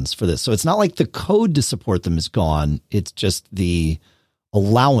workarounds for this. So it's not like the code to support them is gone. It's just the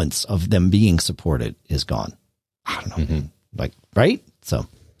allowance of them being supported is gone. I don't know. Like, right. So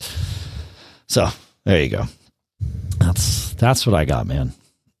there you go. That's what I got, man.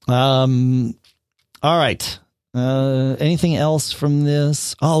 All right. Anything else from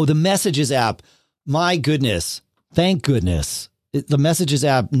this? Oh, the Messages app. My goodness. Thank goodness. The Messages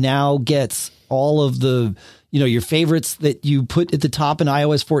app now gets all of the, your favorites that you put at the top in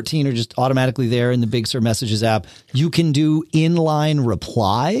iOS 14 are just automatically there in the Big Sur Messages app. You can do inline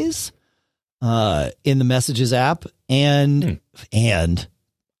replies in the Messages app. And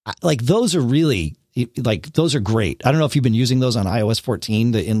like, those are really those are great. I don't know if you've been using those on iOS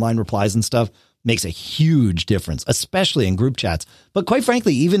 14, the inline replies and stuff. Makes a huge difference, especially in group chats. But quite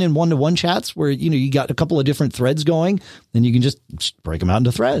frankly, even in one-to-one chats where, you got a couple of different threads going, then you can just break them out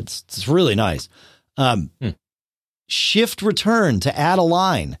into threads. It's really nice. Shift return to add a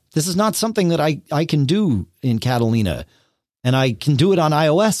line. This is not something that I can do in Catalina. And I can do it on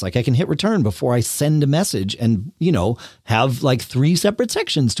iOS. Like I can hit return before I send a message and, have like 3 separate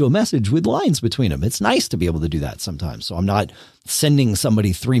sections to a message with lines between them. It's nice to be able to do that sometimes. So I'm not sending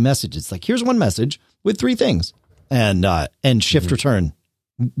somebody 3 messages. Like here's one message with 3 things, and shift return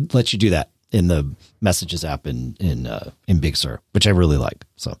lets you do that in the Messages app in Big Sur, which I really like.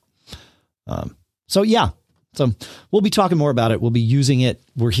 So yeah. So we'll be talking more about it. We'll be using it.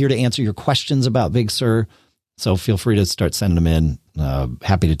 We're here to answer your questions about Big Sur. So feel free to start sending them in.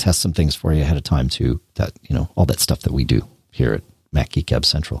 Happy to test some things for you ahead of time too. That, all that stuff that we do here at Mac Geek Gab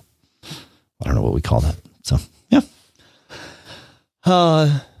Central. I don't know what we call that. So yeah.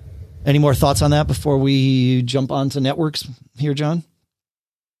 Any more thoughts on that before we jump on to networks here, John?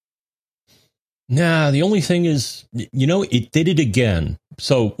 Nah, the only thing is, it did it again.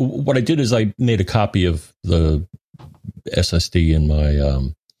 So what I did is I made a copy of the SSD in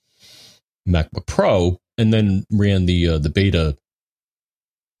my MacBook Pro, and then ran the beta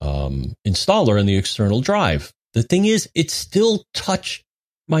installer in the external drive. The thing is, it still touched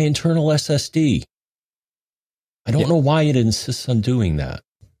my internal SSD. I don't know why it insists on doing that.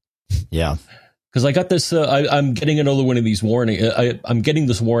 Yeah. Because I got this, I'm getting another one of these warnings. I'm getting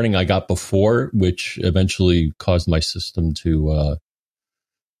this warning I got before, which eventually caused my system to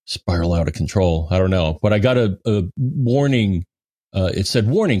spiral out of control. I don't know. But I got a warning. It said,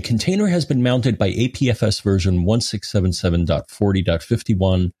 warning, container has been mounted by APFS version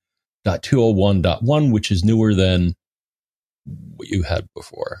 1677.40.51.201.1, which is newer than what you had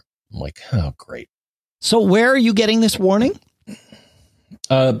before. I'm like, oh, great. So where are you getting this warning?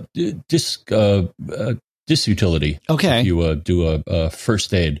 Disk utility. Okay. If you do a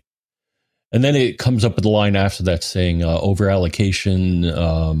first aid. And then it comes up with the line after that saying over allocation,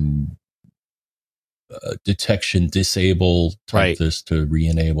 detection disable, type this to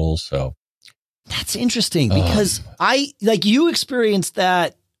re-enable. So that's interesting because you experienced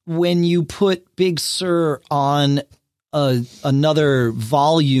that when you put Big Sur on another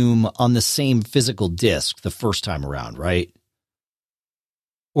volume on the same physical disk the first time around, right?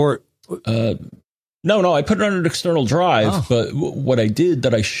 Or no, I put it on an external drive, but what I did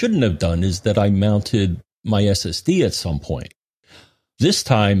that I shouldn't have done is that I mounted my SSD at some point. This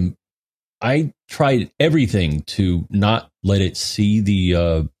time I tried everything to not let it see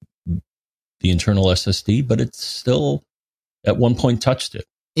the internal SSD, but it still at one point touched it.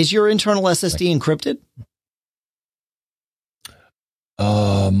 Is your internal SSD encrypted?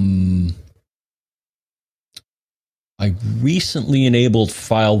 I recently enabled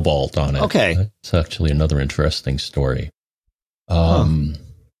File Vault on it. Okay. It's actually another interesting story. Well,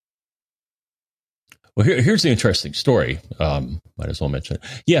 here's the interesting story. Might as well mention it.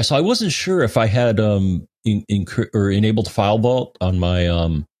 Yeah, so I wasn't sure if I had enabled File Vault on my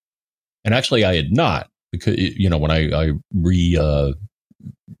and actually I had not, because when I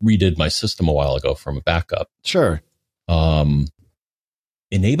redid my system a while ago from a backup. Sure.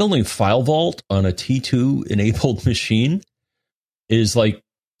 Enabling File Vault on a T2 enabled machine is like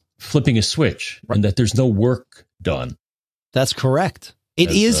flipping a switch, and that there's no work done. That's correct.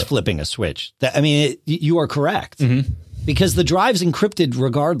 It is flipping a switch. You are correct, because the drive's encrypted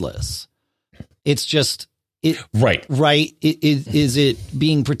regardless. It's just right. Is it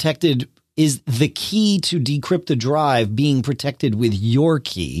being protected? Is the key to decrypt the drive being protected with your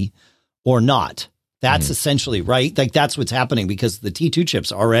key or not? That's essentially right. Like that's what's happening, because the T2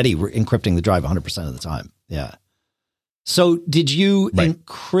 chip's already encrypting the drive 100% of the time. Yeah. So did you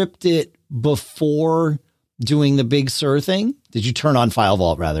encrypt it before doing the Big Sur thing? Did you turn on File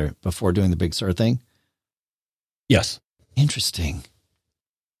Vault rather before doing the Big Sur thing? Yes. Interesting.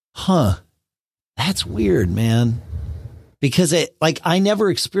 Huh. That's weird, man. Because I never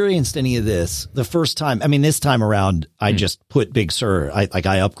experienced any of this the first time. I mean, this time around, I just put Big Sur. I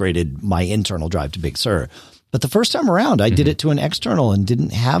upgraded my internal drive to Big Sur. But the first time around, I did it to an external and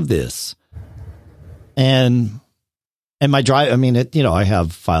didn't have this. And my drive, I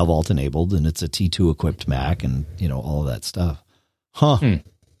have File Vault enabled, and it's a T2 equipped Mac, and all of that stuff. Huh.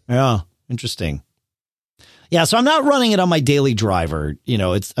 Yeah. Interesting. Yeah. So I'm not running it on my daily driver.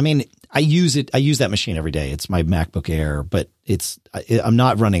 I use that machine every day. It's my MacBook Air, but I'm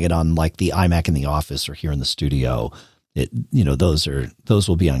not running it on like the iMac in the office or here in the studio. Those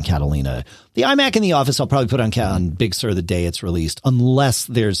will be on Catalina. The iMac in the office, I'll probably put on Big Sur the day it's released, unless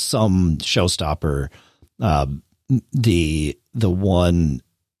there's some showstopper. The one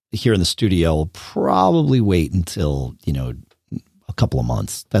here in the studio will probably wait until, a couple of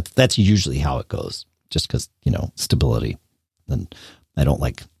months. That's usually how it goes, just because, stability. And I don't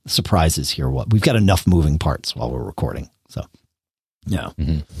like surprises here. We've got enough moving parts while we're recording. So, yeah.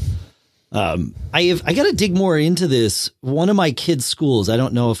 I got to dig more into this. One of my kids' schools, I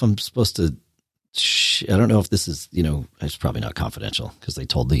don't know if I'm supposed to, I don't know if this is, it's probably not confidential because they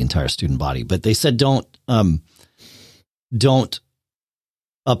told the entire student body, but they said don't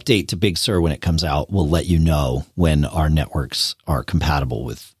update to Big Sur when it comes out. We'll let you know when our networks are compatible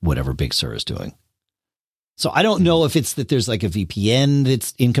with whatever Big Sur is doing. So I don't know if it's that there's like a VPN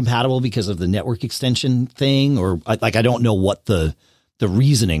that's incompatible because of the network extension thing, or like, I don't know what the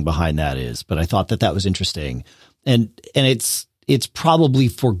reasoning behind that is, but I thought that was interesting. And it's probably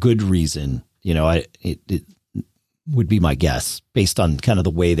for good reason. It would be my guess based on kind of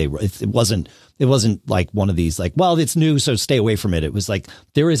the way it wasn't like one of these like, well, it's new, so stay away from it. It was like,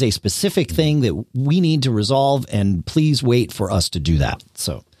 there is a specific thing that we need to resolve and please wait for us to do that.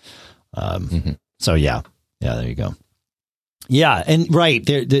 So, so yeah, there you go. Yeah. And right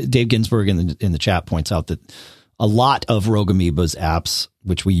there, Dave Ginsburg in the chat points out that a lot of Rogue Amoeba's apps,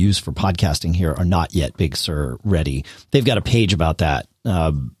 which we use for podcasting here, are not yet Big Sur ready. They've got a page about that.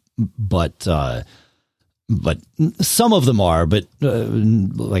 But some of them are, but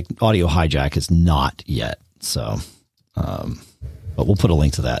like Audio Hijack is not yet. So, but we'll put a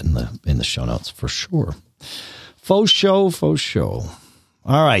link to that in the show notes for sure. Faux show.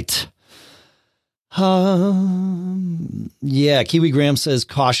 All right. Yeah. Kiwi Graham says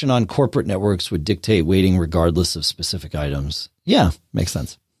caution on corporate networks would dictate waiting regardless of specific items. Yeah. Makes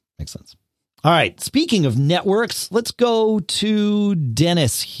sense. All right. Speaking of networks, let's go to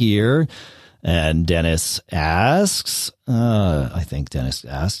Dennis here. And Dennis asks,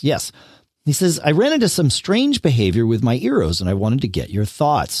 yes. He says, I ran into some strange behavior with my Eros and I wanted to get your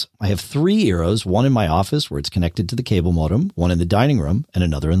thoughts. I have 3 Eros, one in my office where it's connected to the cable modem, one in the dining room, and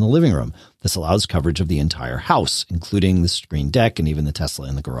another in the living room. This allows coverage of the entire house, including the screen deck and even the Tesla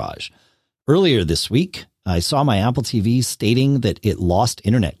in the garage. Earlier this week, I saw my Apple TV stating that it lost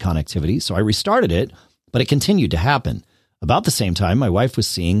internet connectivity, so I restarted it, but it continued to happen. About the same time, my wife was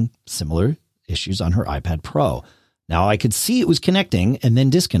seeing similar issues on her iPad Pro. Now I could see it was connecting and then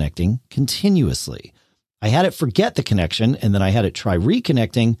disconnecting continuously. I had it forget the connection and then I had it try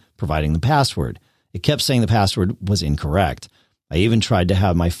reconnecting, providing the password. It kept saying the password was incorrect. I even tried to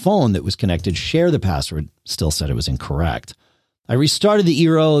have my phone that was connected share the password, still said it was incorrect. I restarted the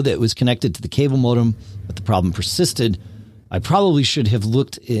Eero that was connected to the cable modem, but the problem persisted. I probably should have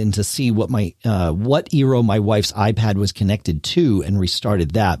looked in to see what Eero my wife's iPad was connected to and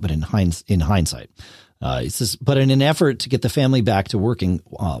restarted that, but in hindsight. It says, but in an effort to get the family back to working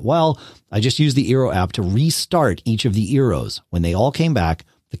well, I just used the Eero app to restart each of the Eeros. When they all came back,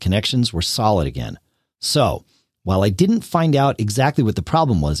 the connections were solid again. So while I didn't find out exactly what the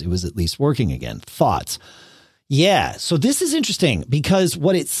problem was, it was at least working again. Thoughts? Yeah. So this is interesting because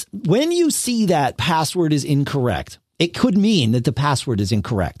when you see that password is incorrect, it could mean that the password is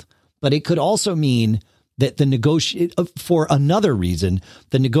incorrect, but it could also mean that for another reason,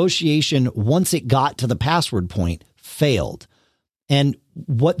 the negotiation, once it got to the password point, failed. And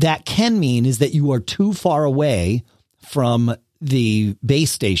what that can mean is that you are too far away from the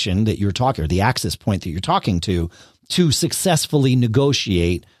base station that you're talking, or the access point that you're talking to successfully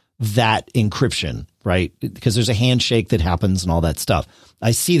negotiate that encryption, right? Because there's a handshake that happens and all that stuff.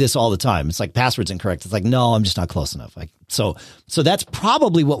 I see this all the time. It's like password's incorrect. It's like, no, I'm just not close enough. So that's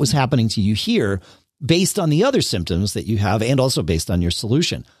probably what was happening to you here based on the other symptoms that you have and also based on your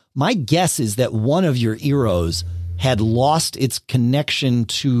solution. My guess is that one of your Eeros had lost its connection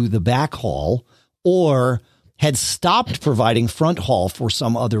to the back haul or had stopped providing front haul for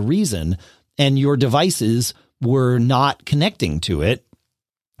some other reason, and your devices were not connecting to it,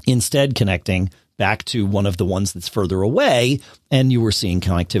 instead connecting back to one of the ones that's further away, and you were seeing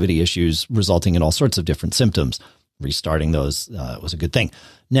connectivity issues resulting in all sorts of different symptoms. Restarting those was a good thing.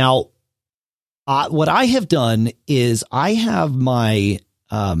 Now, what I have done is I have my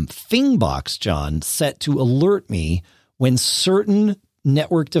Thing box, John, set to alert me when certain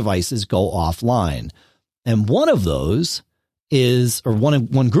network devices go offline. And one of those is, or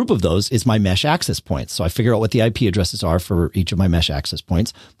one group of those is my mesh access points. So I figure out what the IP addresses are for each of my mesh access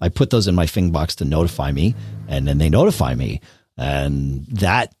points. I put those in my Thing box to notify me, and then they notify me. And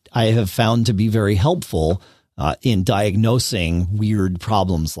that I have found to be very helpful in diagnosing weird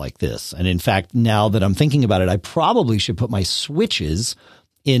problems like this. And in fact, now that I'm thinking about it, I probably should put my switches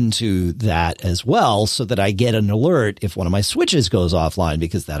into that as well so that I get an alert if one of my switches goes offline,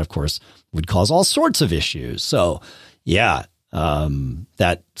 because that, of course, would cause all sorts of issues. So, yeah, I'm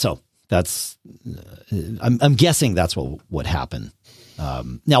guessing that's what happened.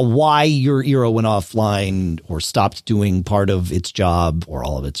 Now, why your Eero went offline or stopped doing part of its job or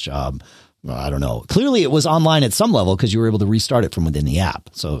all of its job, I don't know. Clearly, it was online at some level because you were able to restart it from within the app.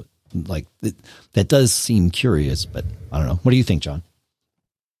 So like that does seem curious, but I don't know. What do you think, John?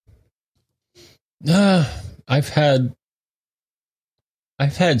 I've had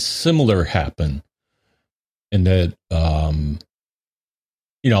similar happen in that, I'll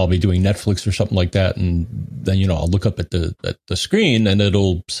be doing Netflix or something like that. And then, I'll look up at the screen and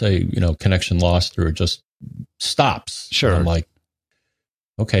it'll say, connection lost, or it just stops. Sure. And I'm like,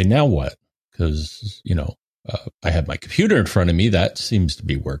 okay, now what? Because, I have my computer in front of me. That seems to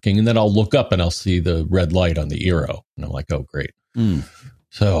be working. And then I'll look up and I'll see the red light on the Eero. And I'm like, oh, great.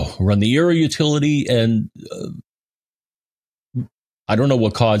 So run the Eero utility, and I don't know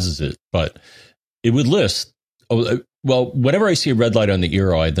what causes it, but it would list. Whenever I see a red light on the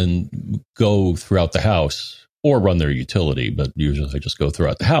Eero, I then go throughout the house or run their utility. But usually I just go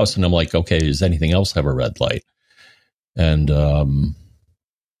throughout the house, and I'm like, okay, does anything else have a red light? And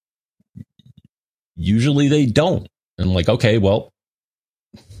usually they don't. And I'm like, okay, well,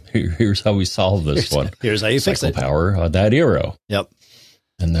 here's how we solve this one. Here's how you fix it. Power on that Eero. Yep.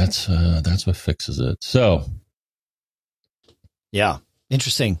 And that's what fixes it. So, yeah,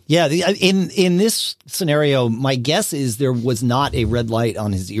 interesting. Yeah, in this scenario, my guess is there was not a red light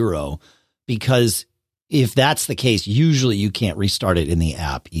on his Eero, because if that's the case, usually you can't restart it in the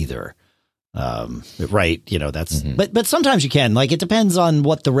app either. Right? That's but sometimes you can. Like, it depends on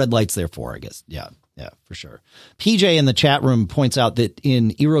what the red light's there for, I guess. Yeah, for sure. PJ in the chat room points out that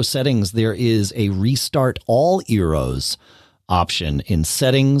in Eero settings there is a restart all Eeros option in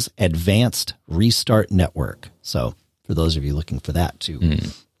settings, advanced, restart network. So for those of you looking for that too.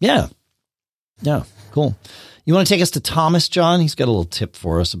 Yeah, cool. You want to take us to Thomas, John? He's got a little tip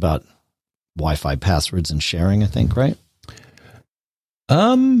for us about Wi-Fi passwords and sharing, I think, right?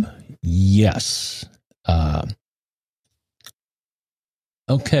 Yes.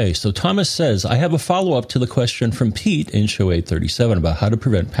 Okay, so Thomas says, I have a follow-up to the question from Pete in show 837 about how to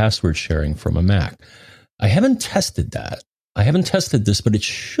prevent password sharing from a Mac. I haven't tested that. I haven't tested this, but it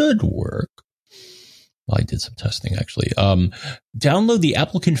should work. Well, I did some testing, actually. Download the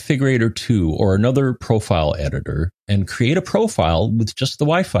Apple Configurator 2 or another profile editor and create a profile with just the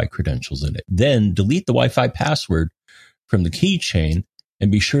Wi-Fi credentials in it. Then delete the Wi-Fi password from the keychain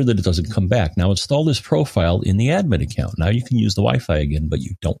and be sure that it doesn't come back. Now install this profile in the admin account. Now you can use the Wi-Fi again, but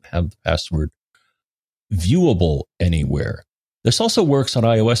you don't have the password viewable anywhere. This also works on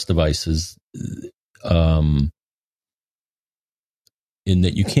iOS devices, in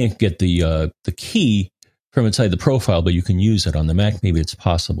that you can't get the key from inside the profile, but you can use it on the Mac. Maybe it's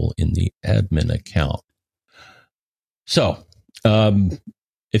possible in the admin account. So,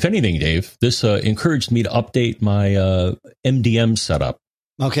 if anything, Dave, this encouraged me to update my MDM setup.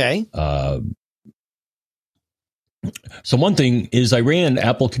 Okay. So one thing is I ran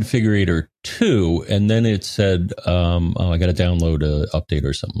Apple Configurator 2, and then it said, I got to download an update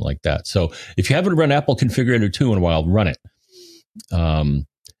or something like that. So if you haven't run Apple Configurator 2 in a while, run it.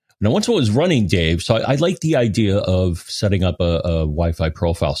 Now, once it was running, Dave, so I like the idea of setting up a Wi-Fi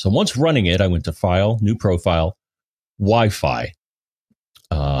profile. So once running it, I went to File, New Profile, Wi-Fi.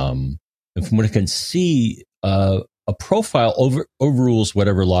 And from what I can see, a profile overrules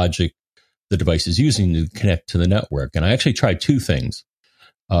whatever logic the device is using to connect to the network. And I actually tried two things.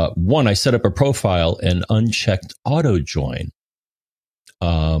 One, I set up a profile and unchecked auto join.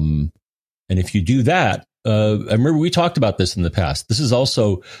 And if you do that, I remember we talked about this in the past. This is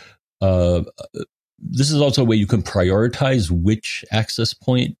also a way you can prioritize which access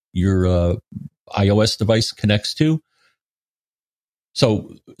point your iOS device connects to.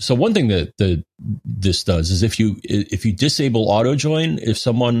 So one thing that this does is if you disable auto join, if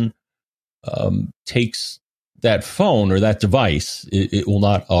someone takes that phone or that device, it will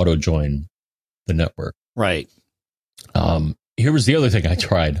not auto join the network. Right. Here was the other thing I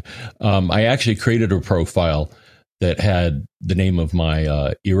tried. I actually created a profile that had the name of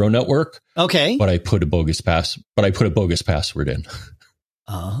my Eero network. Okay. But I put a bogus password in.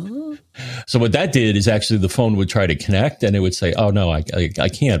 So what that did is actually the phone would try to connect and it would say, oh, no, I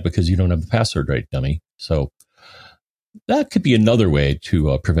can't because you don't have the password right, dummy. So that could be another way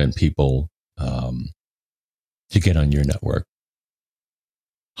to prevent people to get on your network.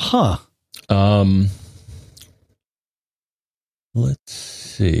 Huh. Let's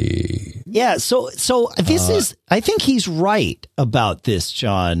see. Yeah. So this is, I think he's right about this,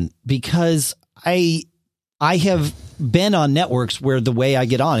 John, because I have been on networks where the way I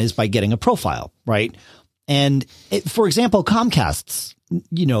get on is by getting a profile, right? And for example, Comcast's,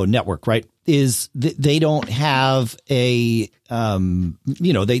 network, right, is they don't have a, you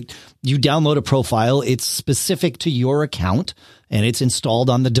download a profile. It's specific to your account and it's installed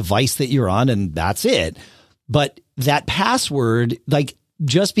on the device that you're on, and that's it. But that password, like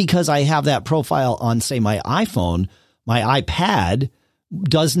just because I have that profile on, say, my iPhone, my iPad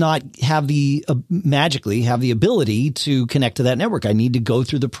does not have magically have the ability to connect to that network. I need to go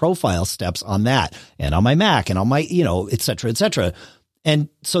through the profile steps on that and on my Mac and on my, et cetera, et cetera. And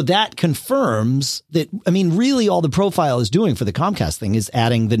so that confirms that, I mean, really all the profile is doing for the Comcast thing is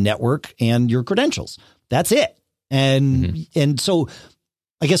adding the network and your credentials. That's it. And so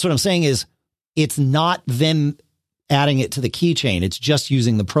I guess what I'm saying is it's not them adding it to the keychain. It's just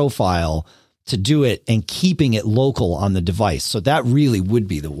using the profile to do it and keeping it local on the device. So that really would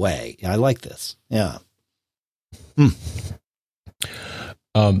be the way. I like this. Yeah. The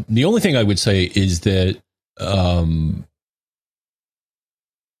only thing I would say is that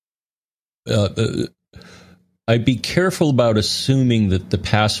I'd be careful about assuming that the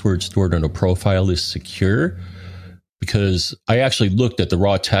password stored on a profile is secure, because I actually looked at the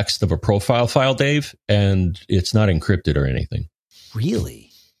raw text of a profile file, Dave, and it's not encrypted or anything.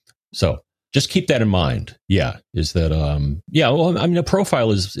 Really? So just keep that in mind. Yeah. Is that, well, I mean, a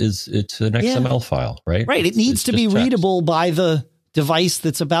profile it's an XML file, right? Right. It needs to be readable by the device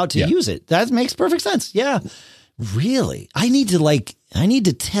that's about to use it. That makes perfect sense. Yeah. Really? I need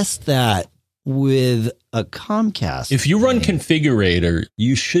to test that with a Comcast. If you run Configurator,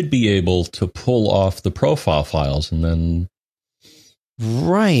 you should be able to pull off the profile files and then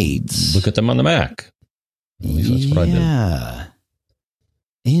look at them on the Mac. At least that's what I did. Yeah.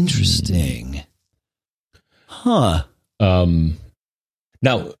 Interesting. Huh. Now,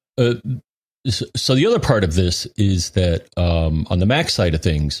 so the other part of this is that on the Mac side of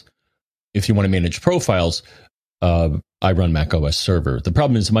things, if you want to manage profiles, I run Mac OS Server. The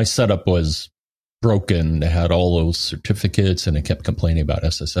problem is my setup was broken. It had all those certificates and it kept complaining about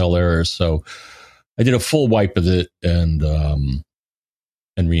SSL errors. So I did a full wipe of it and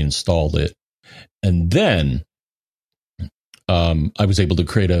reinstalled it. And then I was able to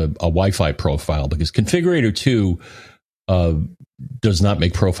create a Wi-Fi profile, because Configurator 2 does not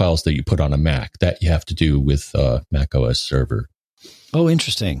make profiles that you put on a Mac. That you have to do with Mac OS Server. Oh,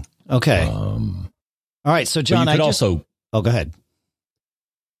 interesting. Okay. All right. So, John, go ahead.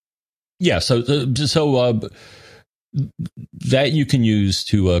 Yeah. So that you can use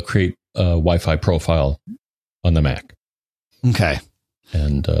to create a Wi-Fi profile on the Mac. Okay.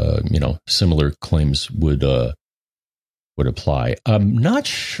 And, similar claims would apply. I'm not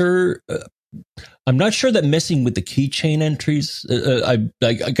sure that messing with the keychain entries, I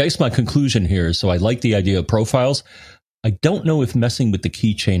guess my conclusion here is, so I like the idea of profiles. I don't know if messing with the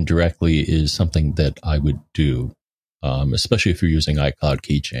keychain directly is something that I would do, especially if you're using iCloud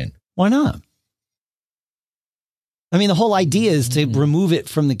Keychain. Why not? I mean, the whole idea is to remove it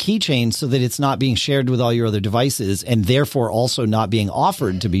from the keychain so that it's not being shared with all your other devices, and therefore also not being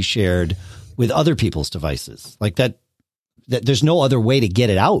offered to be shared with other people's devices. Like that there's no other way to get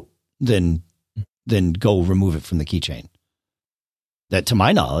it out than go remove it from the keychain. That, to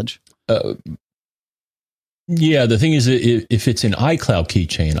my knowledge. Yeah, the thing is, if it's an iCloud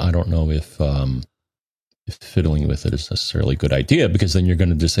keychain, I don't know if fiddling with it is necessarily a good idea, because then you're going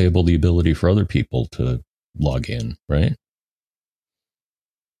to disable the ability for other people to log in, right?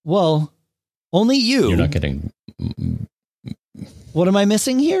 Well, only you. You're not getting. What am I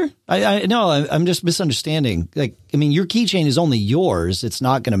missing here? I'm just misunderstanding. Like, I mean, your keychain is only yours. It's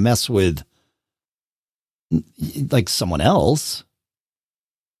not going to mess with like someone else.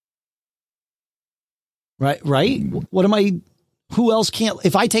 Right. Who else can't,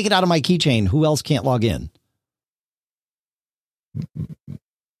 if I take it out of my keychain, who else can't log in?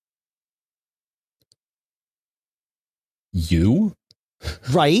 You?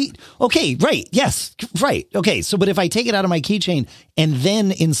 Right. Okay. Right. Yes. Right. Okay. So, but if I take it out of my keychain and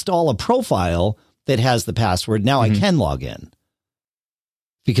then install a profile that has the password, now I can log in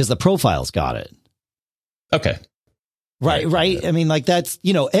because the profile's got it. Okay. Right. I mean, like that's,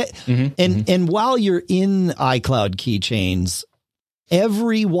 and while you're in iCloud keychains,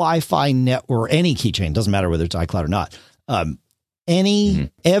 every Wi-Fi network, any keychain, doesn't matter whether it's iCloud or not.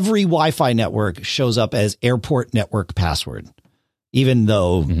 Every Wi-Fi network shows up as airport network password, even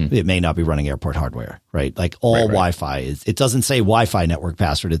though it may not be running airport hardware, right? Like all Wi-Fi it doesn't say Wi-Fi network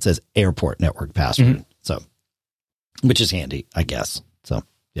password. It says airport network password. So, which is handy, I guess. So,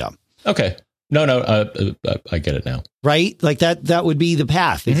 yeah. Okay. No, I get it now. Right? Like that would be the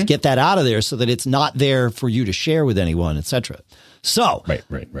path, is get that out of there so that it's not there for you to share with anyone, etc. So, right.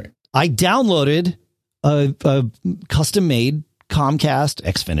 I downloaded a custom made Comcast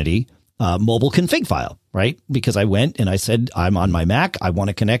Xfinity mobile config file, right? Because I went and I said, I'm on my Mac. I want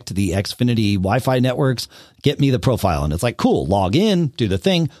to connect to the Xfinity Wi-Fi networks. Get me the profile. And it's like, cool, log in, do the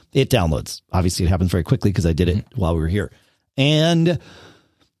thing. It downloads. Obviously, it happens very quickly because I did it while we were here. And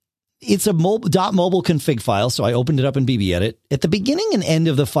it's a .mobile config file. So I opened it up in BBEdit. At the beginning and end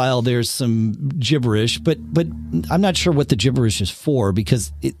of the file, there's some gibberish, but I'm not sure what the gibberish is for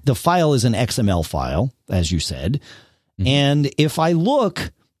because the file is an XML file, as you said. Mm-hmm. And if I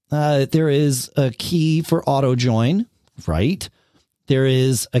look, there is a key for auto join, right? There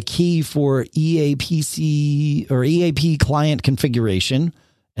is a key for EAPC or EAP client configuration.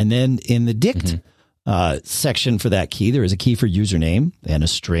 And then in the dict section for that key, there is a key for username and a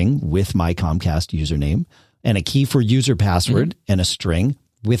string with my Comcast username, and a key for user password and a string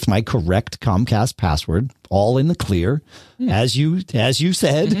with my correct Comcast password, all in the clear, as you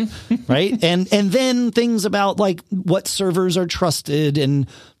said, right? And then things about like what servers are trusted and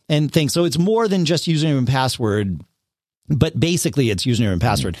things. So it's more than just username and password. But basically, it's username and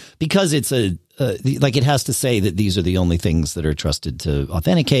password because it's like it has to say that these are the only things that are trusted to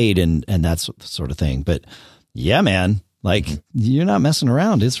authenticate and that sort of thing. But yeah, man, like you're not messing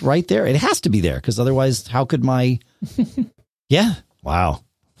around. It's right there. It has to be there because otherwise, how could my? Yeah. Wow.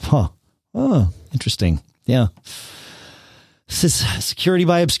 Huh. Oh, interesting. Yeah. This is security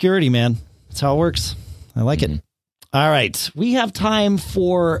by obscurity, man. That's how it works. I like it. All right. We have time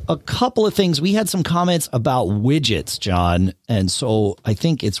for a couple of things. We had some comments about widgets, John. And so I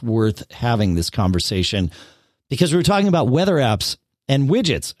think it's worth having this conversation because we were talking about weather apps and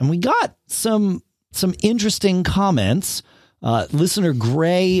widgets. And we got some interesting comments. Listener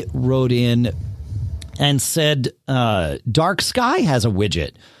Gray wrote in and said, Dark Sky has a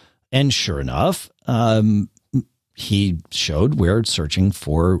widget. And sure enough, he showed where searching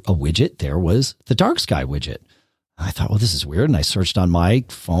for a widget, there was the Dark Sky widget. I thought, well, this is weird. And I searched on my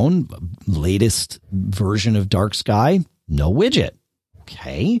phone, latest version of Dark Sky, no widget.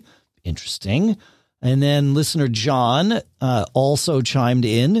 Okay, interesting. And then listener John also chimed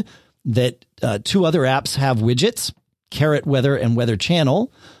in that two other apps have widgets, Carrot Weather and Weather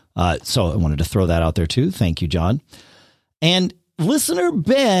Channel. So I wanted to throw that out there too. Thank you, John. And listener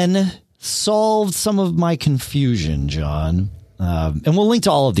Ben solved some of my confusion, John. And we'll link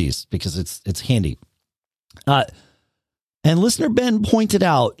to all of these because it's handy. And listener Ben pointed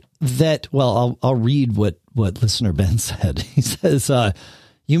out that, well, I'll read what listener Ben said. He says,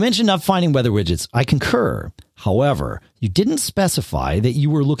 you mentioned not finding weather widgets. I concur. However, you didn't specify that you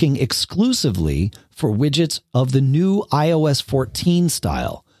were looking exclusively for widgets of the new iOS 14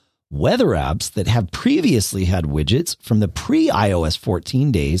 style. Weather apps that have previously had widgets from the pre-iOS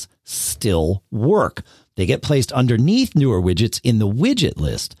 14 days still work. They get placed underneath newer widgets in the widget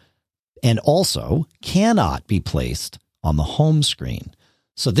list and also cannot be placed on the home screen.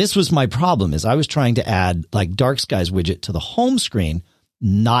 So this was my problem is I was trying to add like Dark Sky's widget to the home screen.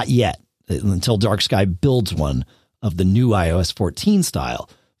 Not yet until Dark Sky builds one of the new iOS 14 style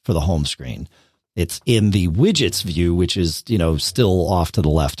for the home screen. It's in the widgets view, which is, still off to the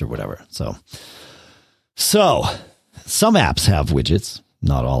left or whatever. So some apps have widgets.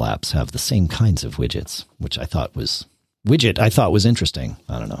 Not all apps have the same kinds of widgets, which I thought was interesting.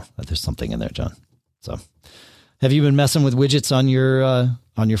 I don't know. There's something in there, John. So have you been messing with widgets on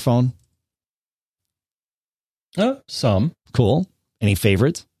your phone? Some. Cool. Any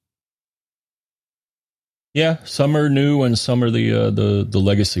favorites? Yeah, some are new and some are the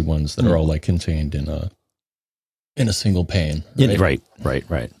legacy ones that are all like contained in a single pane. Right?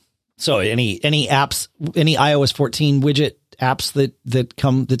 Right. So any apps, any iOS 14 widget apps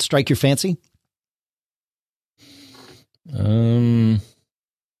that strike your fancy? No,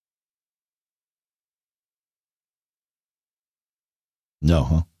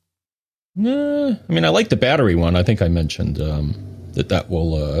 huh? I mean, I like the battery one. I think I mentioned that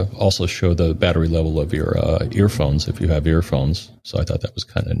will also show the battery level of your earphones if you have earphones. So I thought that was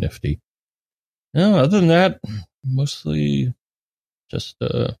kind of nifty. No, other than that, mostly just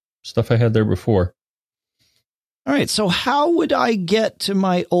stuff I had there before. All right. So how would I get to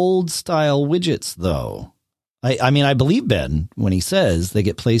my old style widgets, though? I mean, I believe Ben when he says they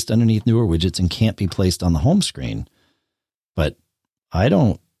get placed underneath newer widgets and can't be placed on the home screen. But I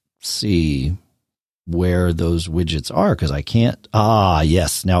don't see where those widgets are because I can't.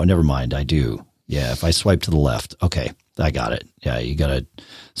 Yes. Now, never mind. I do. Yeah. If I swipe to the left. Okay. I got it. Yeah. You got to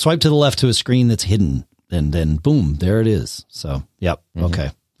swipe to the left to a screen that's hidden and then boom, there it is. So, yep. Mm-hmm.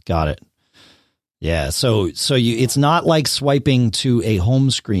 Okay. Got it. Yeah. So it's not like swiping to a home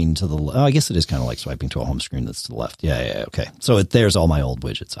screen to the left. I guess it is kind of like swiping to a home screen that's to the left. Yeah. Okay. So there's all my old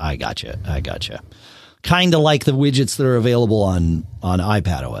widgets. I gotcha. Kind of like the widgets that are available on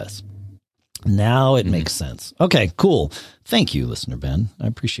iPadOS. Now it makes sense. Okay, cool. Thank you, listener Ben. I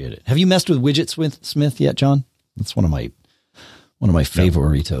appreciate it. Have you messed with widgets with Smith yet, John? That's one of my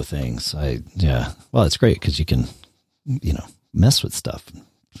favorito things. Well, it's great because you can, mess with stuff,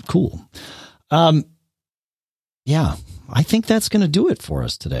 Cool. Yeah, I think that's going to do it for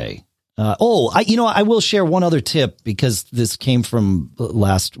us today. I will share one other tip because this came from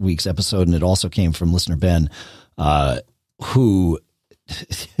last week's episode and it also came from listener Ben, who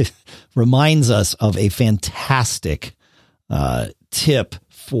reminds us of a fantastic tip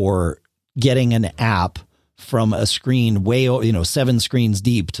for getting an app from a screen 7 screens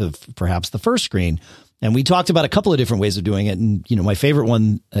deep to perhaps the first screen. And we talked about a couple of different ways of doing it. And, my favorite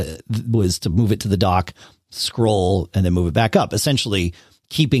one was to move it to the dock, scroll, and then move it back up, essentially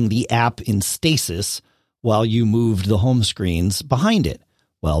keeping the app in stasis while you moved the home screens behind it.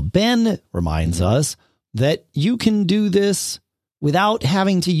 Well, Ben reminds us that you can do this without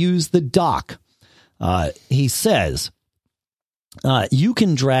having to use the dock. He says, you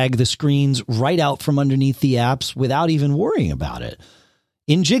can drag the screens right out from underneath the apps without even worrying about it.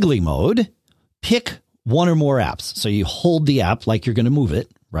 In jiggly mode, pick one or more apps. So you hold the app like you're going to move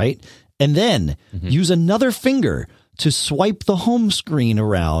it, right? And then use another finger to swipe the home screen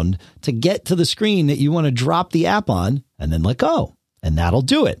around to get to the screen that you want to drop the app on, and then let go. And that'll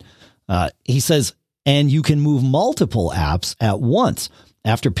do it. He says, and you can move multiple apps at once.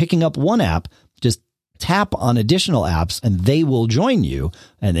 After picking up one app, just tap on additional apps and they will join you.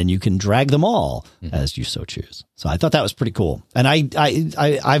 And then you can drag them all as you so choose. So I thought that was pretty cool. And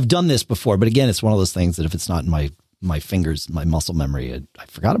I've done this before, but again, it's one of those things that if it's not in my fingers, my muscle memory, I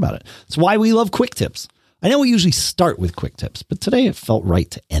forgot about it. It's why we love quick tips. I know we usually start with quick tips, but today it felt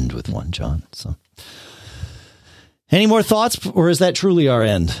right to end with one, John. So any more thoughts, or is that truly our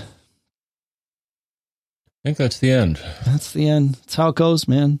end? I think that's the end. That's the end. That's how it goes,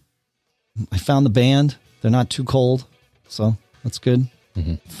 man. I found the band. They're not too cold, so that's good.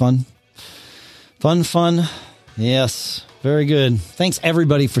 Fun. Yes, very good. Thanks,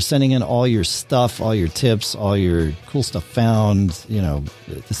 everybody, for sending in all your stuff, all your tips, all your cool stuff found.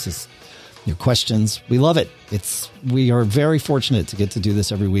 This is your questions. We love it. We are very fortunate to get to do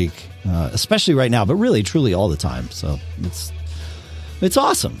this every week, especially right now, but really, truly all the time. So it's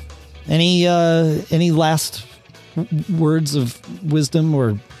awesome. Any last words of wisdom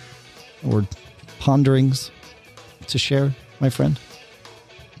or ponderings to share, my friend?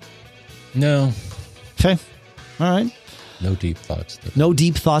 No. Okay. All right. No deep thoughts today. No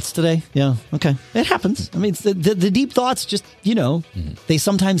deep thoughts today? Yeah. Okay. It happens. I mean, it's the deep thoughts just, they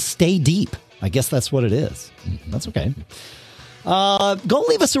sometimes stay deep. I guess that's what it is. That's okay. Go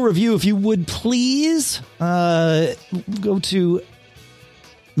leave us a review if you would, please. Go to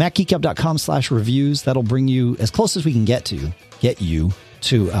macgeekup.com/reviews. That'll bring you as close as we can get you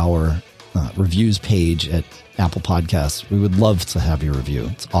to our reviews page at Apple Podcasts. We would love to have your review.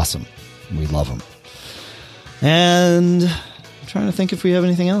 It's awesome. We love them. And I'm trying to think if we have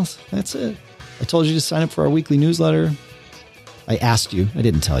anything else. That's it. I told you to sign up for our weekly newsletter. I asked you. I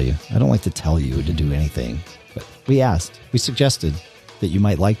didn't tell you. I don't like to tell you to do anything. But we asked. We suggested that you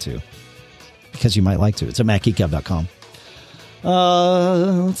might like to. Because you might like to. It's at macgeekup.com.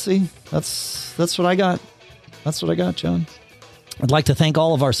 Let's see. That's what I got. That's what I got, John. I'd like to thank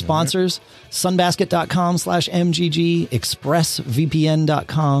all of our sponsors, sunbasket.com/MGG,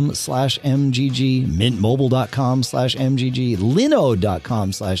 expressvpn.com/MGG, mintmobile.com/MGG,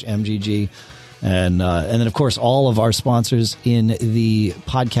 linode.com/MGG, and then, of course, all of our sponsors in the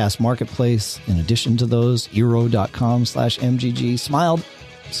podcast marketplace. In addition to those, eero.com/MGG,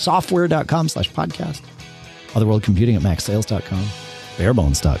 smiledsoftware.com/podcast, Otherworld Computing at maxsales.com,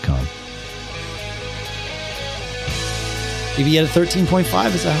 barebones.com. EVA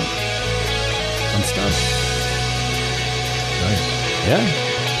 13.5 is out. Fun stuff. Nice. Yeah.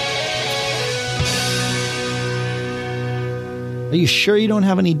 Are you sure you don't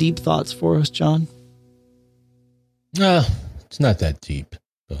have any deep thoughts for us, John? It's not that deep,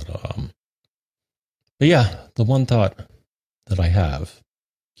 but yeah, the one thought that I have,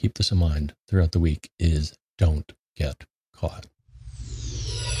 keep this in mind throughout the week, is don't get caught.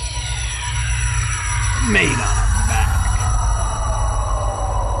 Made up.